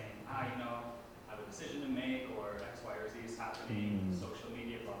of saying, I have a decision to make, or X, Y, or Z is happening, social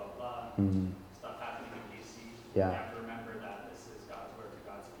media, blah, blah, blah, stuff happening in DC. Yeah. We have to remember that this is God's word to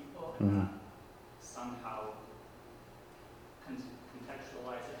God's people, and not somehow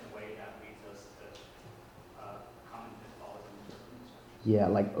contextualize it in a way that leads us to common pitfalls and interpretation. Yeah,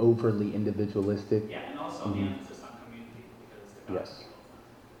 like overly individualistic. Yeah, and also the emphasis on community, because it's the God's Yes. people.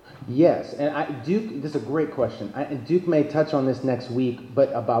 Yes, and Duke, this is a great question. And Duke may touch on this next week,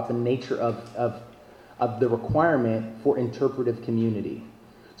 but about the nature of the requirement for interpretive community.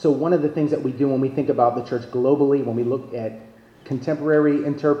 So one of the things that we do when we think about the church globally, when we look at contemporary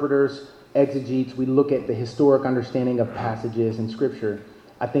interpreters, exegetes, we look at the historic understanding of passages in Scripture.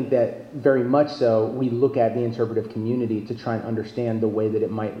 I think that very much so, we look at the interpretive community to try and understand the way that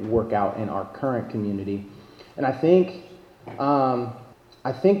it might work out in our current community. And I think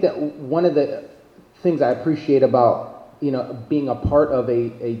that one of the things I appreciate about being a part of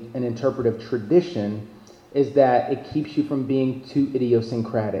an interpretive tradition is that it keeps you from being too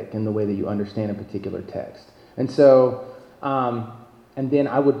idiosyncratic in the way that you understand a particular text. And so, and then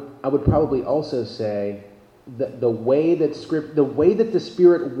I would probably also say that the way that the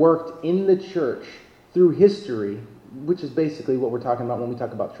Spirit worked in the church through history, which is basically what we're talking about when we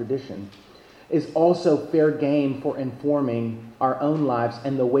talk about tradition, is also fair game for informing our own lives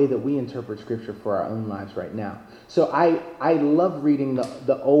and the way that we interpret Scripture for our own lives right now. So I love reading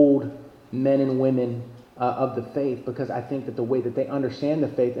the old men and women of the faith, because I think that the way that they understand the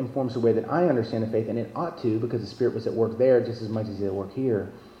faith informs the way that I understand the faith, and it ought to, because the Spirit was at work there just as much as He's at work here.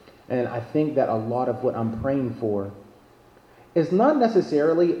 And I think that a lot of what I'm praying for is not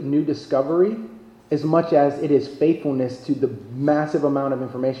necessarily new discovery as much as it is faithfulness to the massive amount of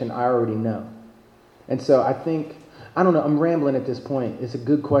information I already know. And so I think, I don't know, I'm rambling at this point. It's a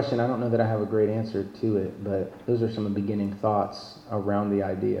good question. I don't know that I have a great answer to it, but those are some beginning thoughts around the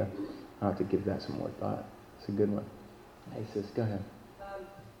idea. I'll have to give that some more thought. It's a good one. Hey, sis, go ahead.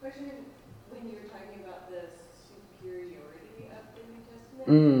 Question, when you were talking about the superiority of the New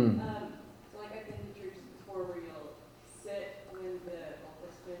Testament, so like I've been to churches before where you'll sit when the Old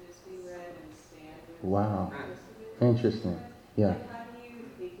Testament is being read and stand when Wow. the rest of it is Interesting. read. Yeah. Like, how do you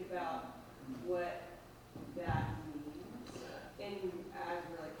think about what that means as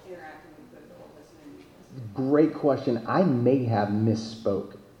we're like interacting with the Old Testament and New Testament? Great question. I may have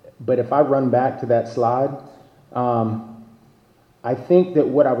misspoke, but if I run back to that slide, I think that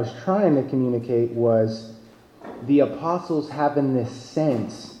what I was trying to communicate was the apostles having this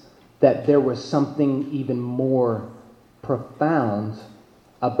sense that there was something even more profound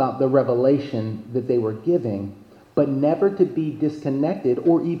about the revelation that they were giving, but never to be disconnected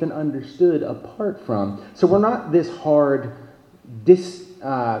or even understood apart from. So we're not this hard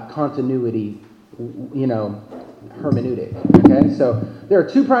discontinuity, hermeneutic. Okay, so there are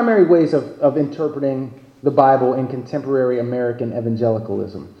two primary ways of interpreting the Bible in contemporary American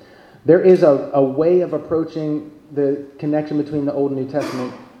evangelicalism. There is a way of approaching the connection between the Old and New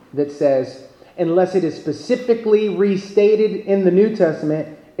Testament that says, unless it is specifically restated in the New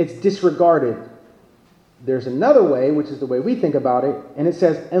Testament, it's disregarded. There's another way, which is the way we think about it, and it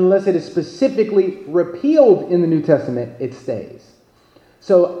says, unless it is specifically repealed in the New Testament, it stays.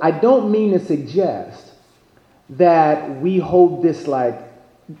 So I don't mean to suggest that we hold this like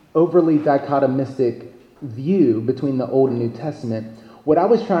overly dichotomistic view between the Old and New Testament. What I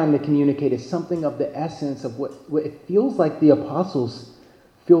was trying to communicate is something of the essence of what it feels like the apostles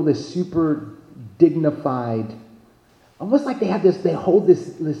feel this super dignified, almost like they hold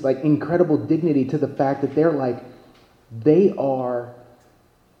this like incredible dignity to the fact that they are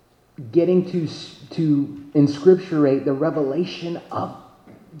getting to inscripturate the revelation of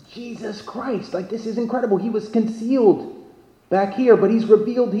Jesus Christ. Like, this is incredible. He was concealed back here, but He's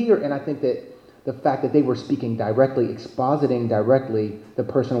revealed here. And I think that the fact that they were speaking directly, expositing directly the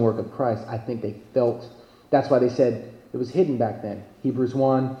personal work of Christ, I think they felt, that's why they said it was hidden back then. Hebrews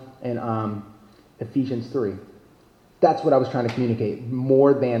 1 and Ephesians 3. That's what I was trying to communicate,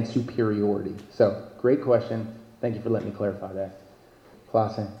 more than superiority. So, great question. Thank you for letting me clarify that.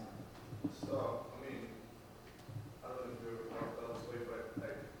 Klassen. So, I mean, I don't know if you ever felt this way, but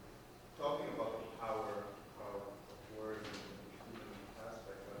like, talking about the power of words and the human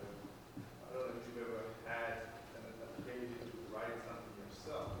aspect of it, I don't know if you've ever had an occasion to write something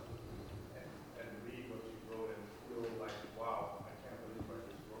yourself and read what you wrote and feel like, wow, I can't believe I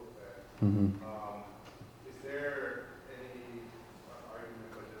just wrote that. Mm-hmm. Is there any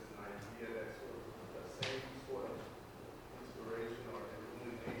argument or just an idea that sort of the same sort of inspiration or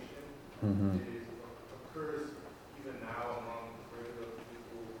illumination occurs even now among regular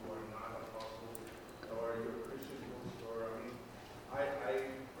people who are not apostles or your Christian books? Or I mean, I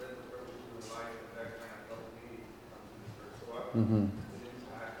read the Purpose of the Life and that kind of helped me come to this verse. So I've been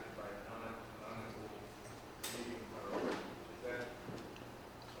impacted by canonical reading. Is that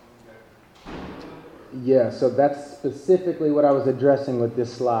something that? Yeah, so that's specifically what I was addressing with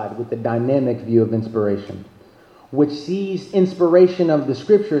this slide, with the dynamic view of inspiration, which sees inspiration of the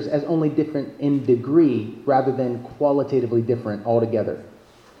scriptures as only different in degree rather than qualitatively different altogether.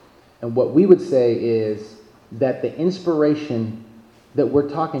 And what we would say is that the inspiration that we're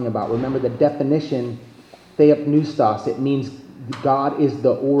talking about, remember the definition, theopneustos, it means God is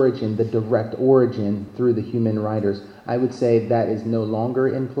the origin, the direct origin through the human writers. I would say that is no longer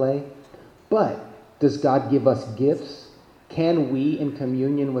in play. But does God give us gifts? Can we, in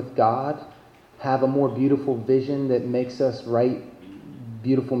communion with God, have a more beautiful vision that makes us write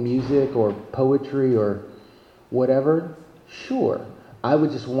beautiful music or poetry or whatever? Sure. I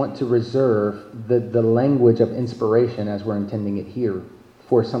would just want to reserve the language of inspiration as we're intending it here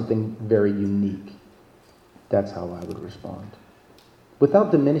for something very unique. That's how I would respond.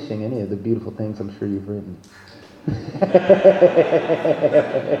 Without diminishing any of the beautiful things I'm sure you've written.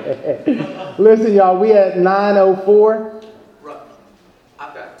 Listen, y'all, we at 9:04. Right.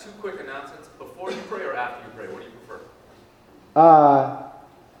 I've got two quick announcements. Before you pray or after you pray, what do you prefer?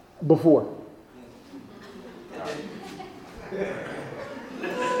 Before.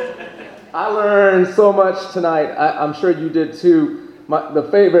 I learned so much tonight. I'm sure you did too. The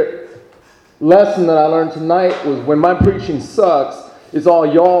favorite lesson that I learned tonight was when my preaching sucks, it's all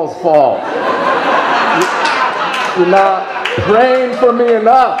y'all's fault. You're not praying for me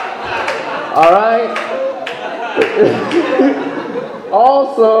enough. All right?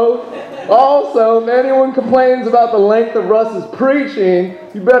 Also, if anyone complains about the length of Russ's preaching,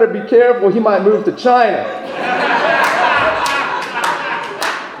 you better be careful. He might move to China.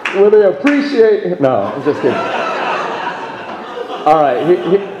 Will they appreciate... No, I'm just kidding. All right,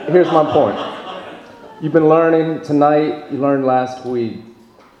 here's my point. You've been learning tonight. You learned last week.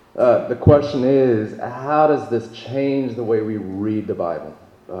 The question is, how does this change the way we read the Bible?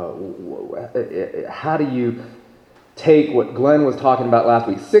 How do you take what Glenn was talking about last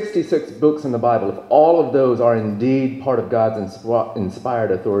week, 66 books in the Bible, if all of those are indeed part of God's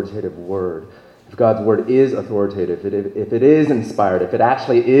inspired authoritative word, if God's word is authoritative, if it is inspired, if it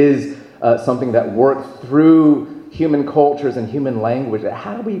actually is something that worked through human cultures and human language,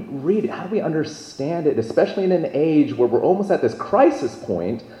 how do we read it? How do we understand it? Especially in an age where we're almost at this crisis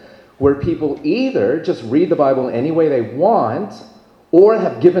point where people either just read the Bible any way they want or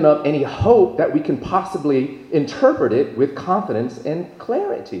have given up any hope that we can possibly interpret it with confidence and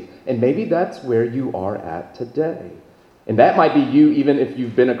clarity. And maybe that's where you are at today. And that might be you even if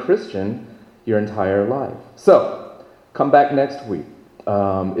you've been a Christian your entire life. So, come back next week.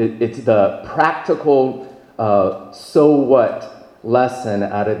 It's the practical so what lesson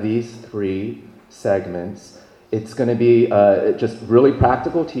out of these 3 segments. It's going to be just really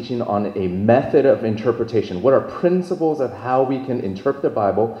practical teaching on a method of interpretation. What are principles of how we can interpret the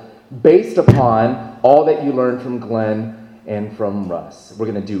Bible based upon all that you learned from Glenn and from Russ. We're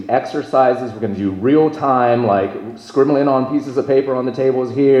going to do exercises. We're going to do real time, like scribbling on pieces of paper on the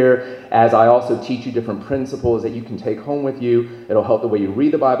tables here, as I also teach you different principles that you can take home with you. It'll help the way you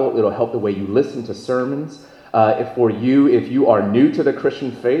read the Bible. It'll help the way you listen to sermons. If you are new to the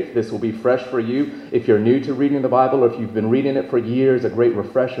Christian faith, this will be fresh for you. If you're new to reading the Bible, or if you've been reading it for years, a great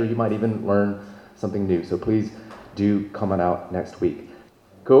refresher. You might even learn something new. So please do come on out next week.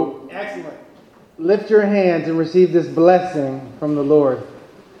 Cool? Excellent. Lift your hands and receive this blessing from the Lord.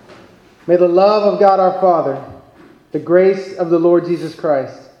 May the love of God our Father, the grace of the Lord Jesus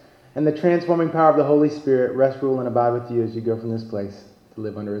Christ, and the transforming power of the Holy Spirit rest, rule, and abide with you as you go from this place to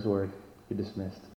live under His word. You're dismissed.